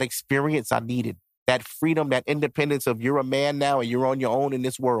 but that experience I needed. That freedom, that independence of you're a man now and you're on your own in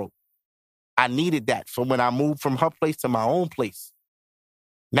this world. I needed that for when I moved from her place to my own place.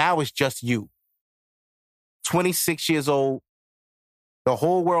 Now it's just you. 26 years old, the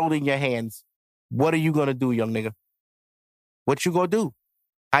whole world in your hands. What are you going to do, young nigga? What you going to do?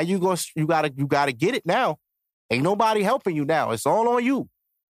 How you going to, you got to get it now. Ain't nobody helping you now. It's all on you.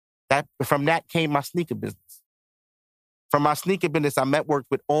 From that came my sneaker business. From my sneaker business, I networked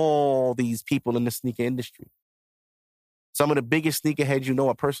with all these people in the sneaker industry. Some of the biggest sneakerheads you know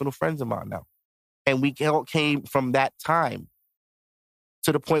are personal friends of mine now. And we all came from that time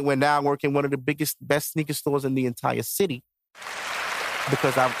to the point where now I'm working one of the best sneaker stores in the entire city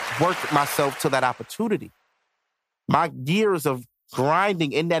because I've worked myself to that opportunity. My years of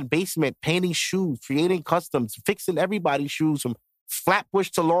grinding in that basement, painting shoes, creating customs, fixing everybody's shoes from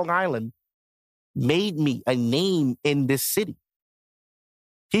Flatbush to Long Island made me a name in this city.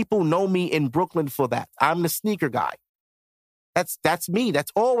 People know me in Brooklyn for that. I'm the sneaker guy. That's me.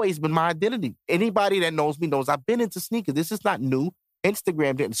 That's always been my identity. Anybody that knows me knows I've been into sneakers. This is not new.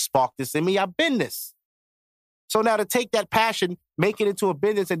 Instagram didn't spark this in me. I've been this. So now to take that passion, make it into a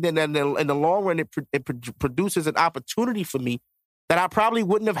business, and then in the long run, it produces an opportunity for me that I probably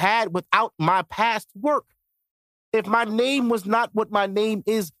wouldn't have had without my past work. If my name was not what my name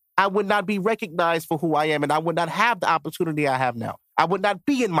is, I would not be recognized for who I am, and I would not have the opportunity I have now. I would not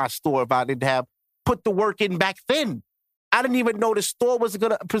be in my store if I didn't have put the work in back then. I didn't even know the store was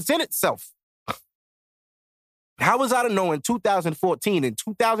going to present itself. How was I to know in 2014, in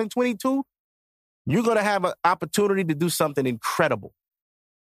 2022, you're going to have an opportunity to do something incredible?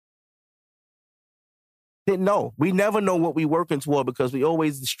 Didn't know. We never know what we're working toward because we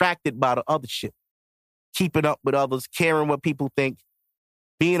always distracted by the other shit. Keeping up with others, caring what people think,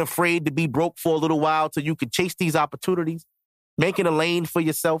 being afraid to be broke for a little while till you could chase these opportunities, making a lane for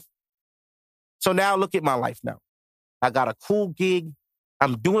yourself. So now look at my life now. I got a cool gig.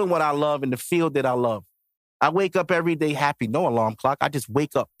 I'm doing what I love in the field that I love. I wake up every day happy, no alarm clock. I just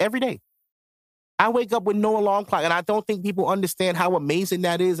wake up every day. I wake up with no alarm clock, and I don't think people understand how amazing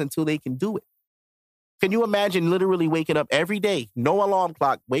that is until they can do it. Can you imagine literally waking up every day, no alarm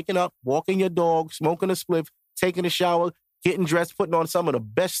clock, waking up, walking your dog, smoking a spliff, taking a shower, getting dressed, putting on some of the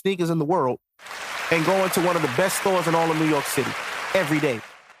best sneakers in the world, and going to one of the best stores in all of New York City every day?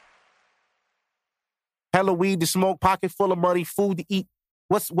 Hella weed to smoke, pocket full of money, food to eat.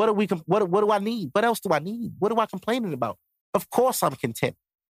 What do I need? What else do I need? What am I complaining about? Of course I'm content.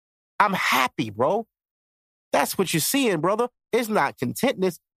 I'm happy, bro. That's what you're seeing, brother. It's not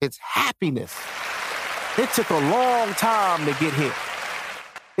contentness, it's happiness. It took a long time to get here.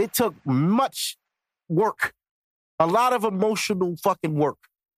 It took much work. A lot of emotional fucking work.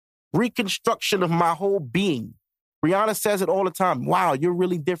 Reconstruction of my whole being. Rihanna says it all the time. Wow, you're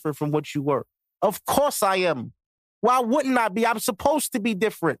really different from what you were. Of course I am. Why wouldn't I be? I'm supposed to be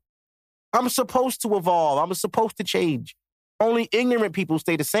different. I'm supposed to evolve. I'm supposed to change. Only ignorant people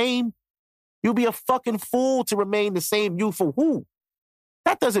stay the same. You'll be a fucking fool to remain the same you for who?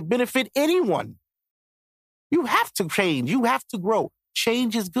 That doesn't benefit anyone. You have to change. You have to grow.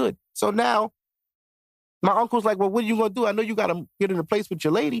 Change is good. So now, my uncle's like, well, what are you going to do? I know you got to get in a place with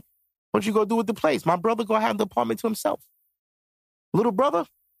your lady. What you going to do with the place? My brother going to have the apartment to himself. Little brother,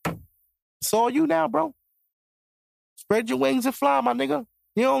 it's all you now, bro. Spread your wings and fly, my nigga.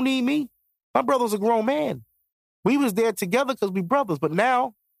 You don't need me. My brother's a grown man. We was there together because we brothers, but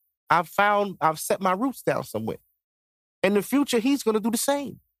now I've set my roots down somewhere. In the future, he's going to do the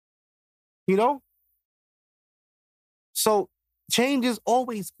same. You know? So change is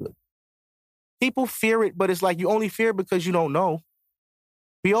always good. People fear it, but it's like you only fear it because you don't know.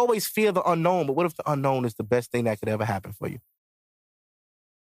 We always fear the unknown, but what if the unknown is the best thing that could ever happen for you?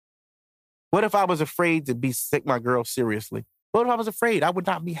 What if I was afraid to take my girl seriously? What if I was afraid? I would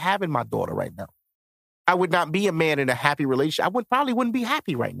not be having my daughter right now. I would not be a man in a happy relationship. I probably wouldn't be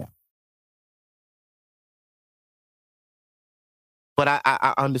happy right now. But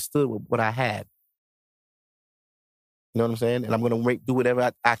I understood what I had. You know what I'm saying? And I'm going to do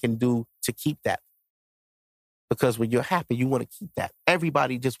whatever I can do to keep that. Because when you're happy, you want to keep that.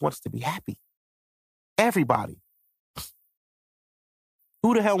 Everybody just wants to be happy. Everybody.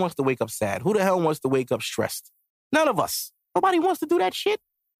 Who the hell wants to wake up sad? Who the hell wants to wake up stressed? None of us. Nobody wants to do that shit.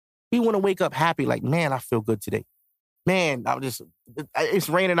 We want to wake up happy like, man, I feel good today. Man, it's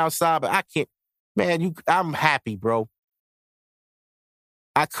raining outside, but I can't. Man, I'm happy, bro.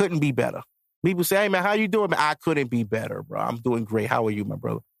 I couldn't be better. People say, hey, man, how you doing? Man, I couldn't be better, bro. I'm doing great. How are you, my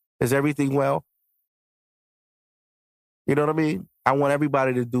brother? Is everything well? You know what I mean? I want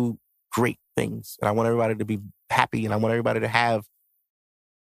everybody to do great things. And I want everybody to be happy. And I want everybody to have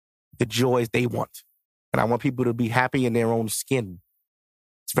the joys they want. And I want people to be happy in their own skin.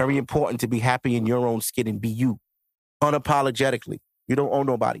 It's very important to be happy in your own skin and be you unapologetically. You don't owe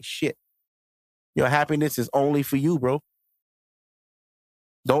nobody shit. Your happiness is only for you, bro.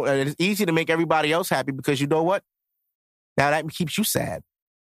 And it's easy to make everybody else happy because you know what? Now that keeps you sad.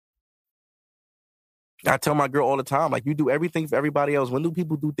 I tell my girl all the time, like, you do everything for everybody else. When do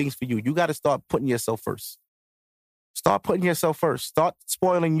people do things for you? You got to start putting yourself first. Start putting yourself first. Start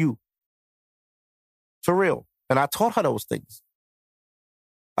spoiling you. For real. And I taught her those things.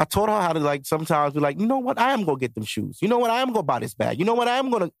 I taught her how to, like, sometimes be like, you know what? I am going to get them shoes. You know what? I am going to buy this bag. You know what?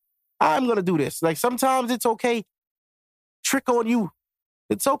 I'm going to do this. Like, sometimes it's okay. Trick on you.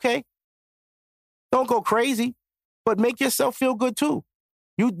 It's okay. Don't go crazy, but make yourself feel good too.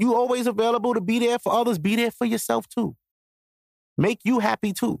 You always available to be there for others. Be there for yourself too. Make you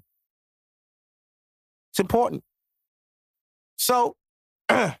happy too. It's important. So,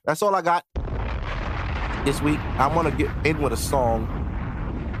 that's all I got this week. I want to get in with a song.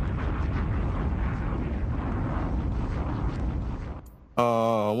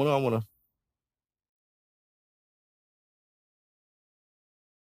 What do I want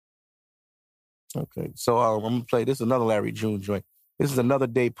to... Okay, so I'm going to play, this is another Larry June joint. This is Another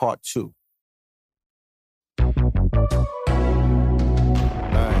Day Part 2. Man.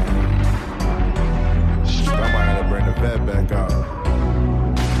 I might have to bring the vet back out.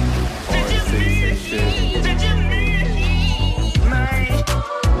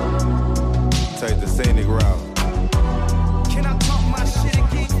 Take the scenic route. Can I talk my shit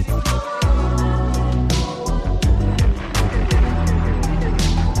again?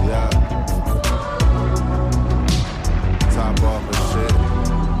 Yeah. Top off and shit.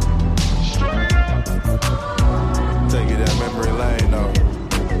 Take it that memory lane though.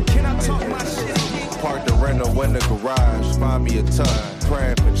 Can I talk my shit again? Park the rental in the garage, find me a ton.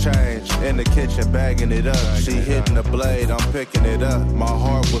 Praying for change, in the kitchen bagging it up. She hitting the blade, I'm picking it up. My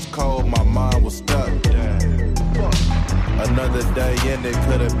heart was cold, my mind was stuck. Another day in it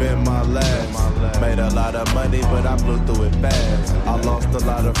could have been my last. Made a lot of money, but I blew through it fast. I lost a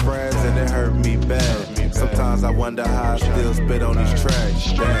lot of friends and it hurt me bad. Sometimes I wonder how I still spit on these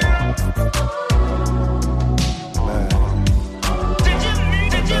tracks. Damn. Man.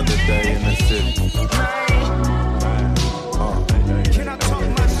 Another day in the city.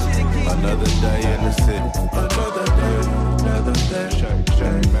 Another day in the city. Another day, another day.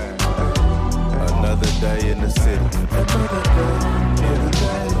 Another day in the city. Another day.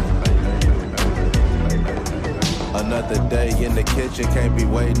 Another day in the kitchen, can't be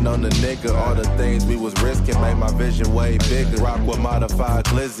waiting on the nigga. All the things we was risking made my vision way bigger. Rock with modified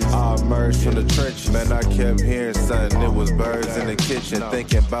glizzies. I emerged from the trenches. Man, I kept hearing something. It was birds in the kitchen,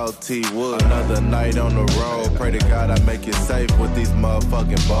 thinking about T Wood. Another night on the road. Pray to God I make it safe with these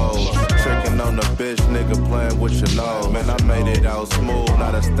motherfucking bowls. Tricking on the bitch, nigga playing with your nose. Man, I made it out smooth,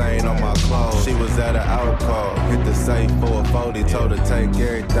 not a stain on my clothes. She was at an out call. Hit the safe for a 40, told her take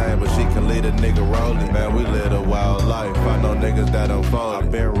everything, but she can lead a nigga rolling. Man, we live a wild life. I know niggas that unfold.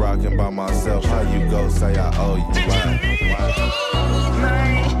 I've been rocking by myself. How you go say I owe you?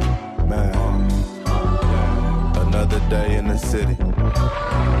 Man. Another day in the city.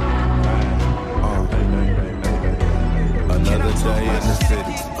 Another day in the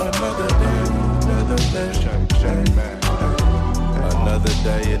city. Another day. Another day. Another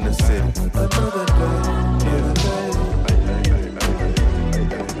day in the city. Another day.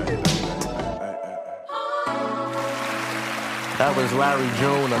 That was Larry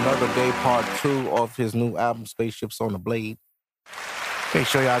June, Another Day Part 2 of his new album, Spaceships on the Blade. Make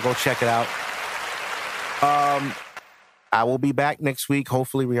sure y'all go check it out. I will be back next week.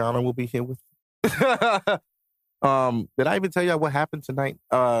 Hopefully Rihanna will be here with did I even tell y'all what happened tonight?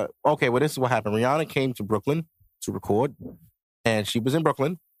 Okay, well, this is what happened. Rihanna came to Brooklyn to record, and she was in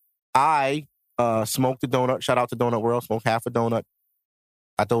Brooklyn. I smoked a donut. Shout out to Donut World. Smoked half a donut.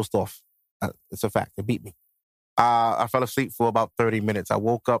 I dozed off. It's a fact. It beat me. I fell asleep for about 30 minutes. I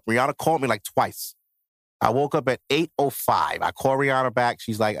woke up. Rihanna called me like twice. I woke up at 8:05. I call Rihanna back.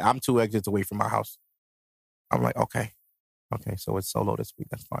 She's like, I'm 2 exits away from my house. I'm like, okay. Okay, so it's solo this week.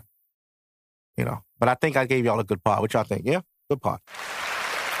 That's fine. You know, but I think I gave y'all a good pod. What y'all think? Yeah? Good pod.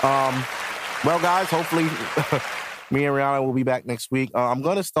 Well, guys, hopefully me and Rihanna will be back next week. I'm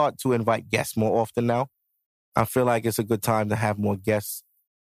going to start to invite guests more often now. I feel like it's a good time to have more guests.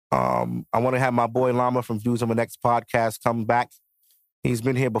 I want to have my boy Llama from Views on the Next podcast come back. He's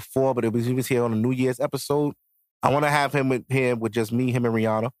been here before, but he was here on a New Year's episode. I want to have him with just me, him, and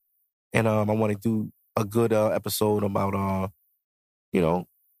Rihanna. And I want to do a good episode about,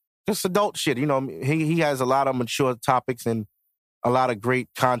 just adult shit. You know, he has a lot of mature topics and a lot of great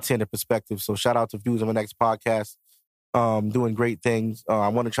content and perspective. So shout out to Views on the Next podcast. Doing great things. I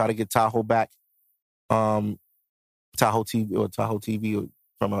want to try to get Tahoe back. Tahoe TV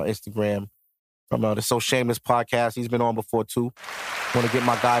from Instagram, from the So Shameless podcast. He's been on before too. Want to get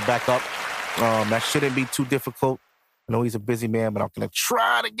my guy back up. That shouldn't be too difficult. I know he's a busy man, but I'm going to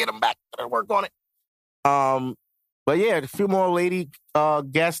try to get him back to work on it. But yeah, a few more lady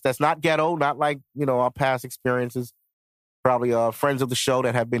guests that's not ghetto, not like, our past experiences. Probably friends of the show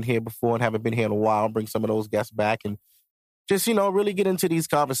that have been here before and haven't been here in a while. Bring some of those guests back and just, really get into these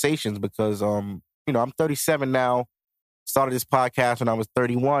conversations because, I'm 37 now. Started this podcast when I was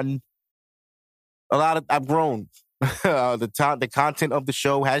 31. I've grown. The content of the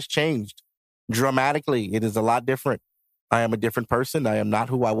show has changed dramatically. It is a lot different. I am a different person. I am not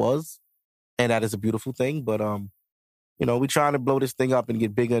who I was. And that is a beautiful thing. But, we're trying to blow this thing up and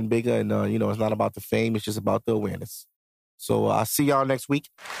get bigger and bigger. And, it's not about the fame. It's just about the awareness. So I'll see y'all next week.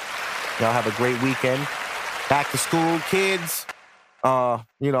 Y'all have a great weekend. Back to school, kids.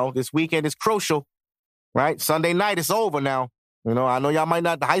 This weekend is crucial, right? Sunday night, it's over now. I know y'all might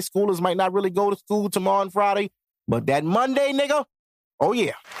not, the high schoolers might not really go to school tomorrow and Friday. But that Monday, nigga, oh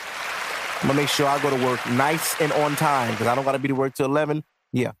yeah. I'm going to make sure I go to work nice and on time because I don't got to be to work till 11.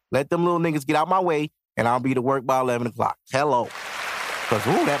 Yeah, let them little niggas get out my way and I'll be to work by 11 o'clock. Hello. Because,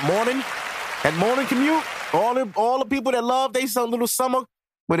 that morning commute, all the people that love they some little summer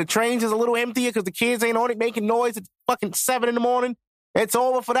where the trains is a little emptier because the kids ain't on it making noise at fucking 7 in the morning, it's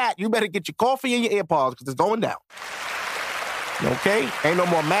over for that. You better get your coffee and your AirPods because it's going down. Okay? Ain't no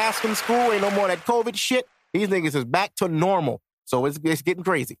more masks in school. Ain't no more that COVID shit. These niggas is back to normal. So it's getting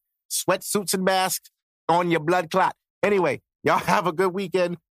crazy. Sweatsuits and masks on your blood clot. Anyway, y'all have a good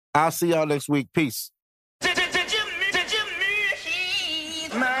weekend. I'll see y'all next week. Peace.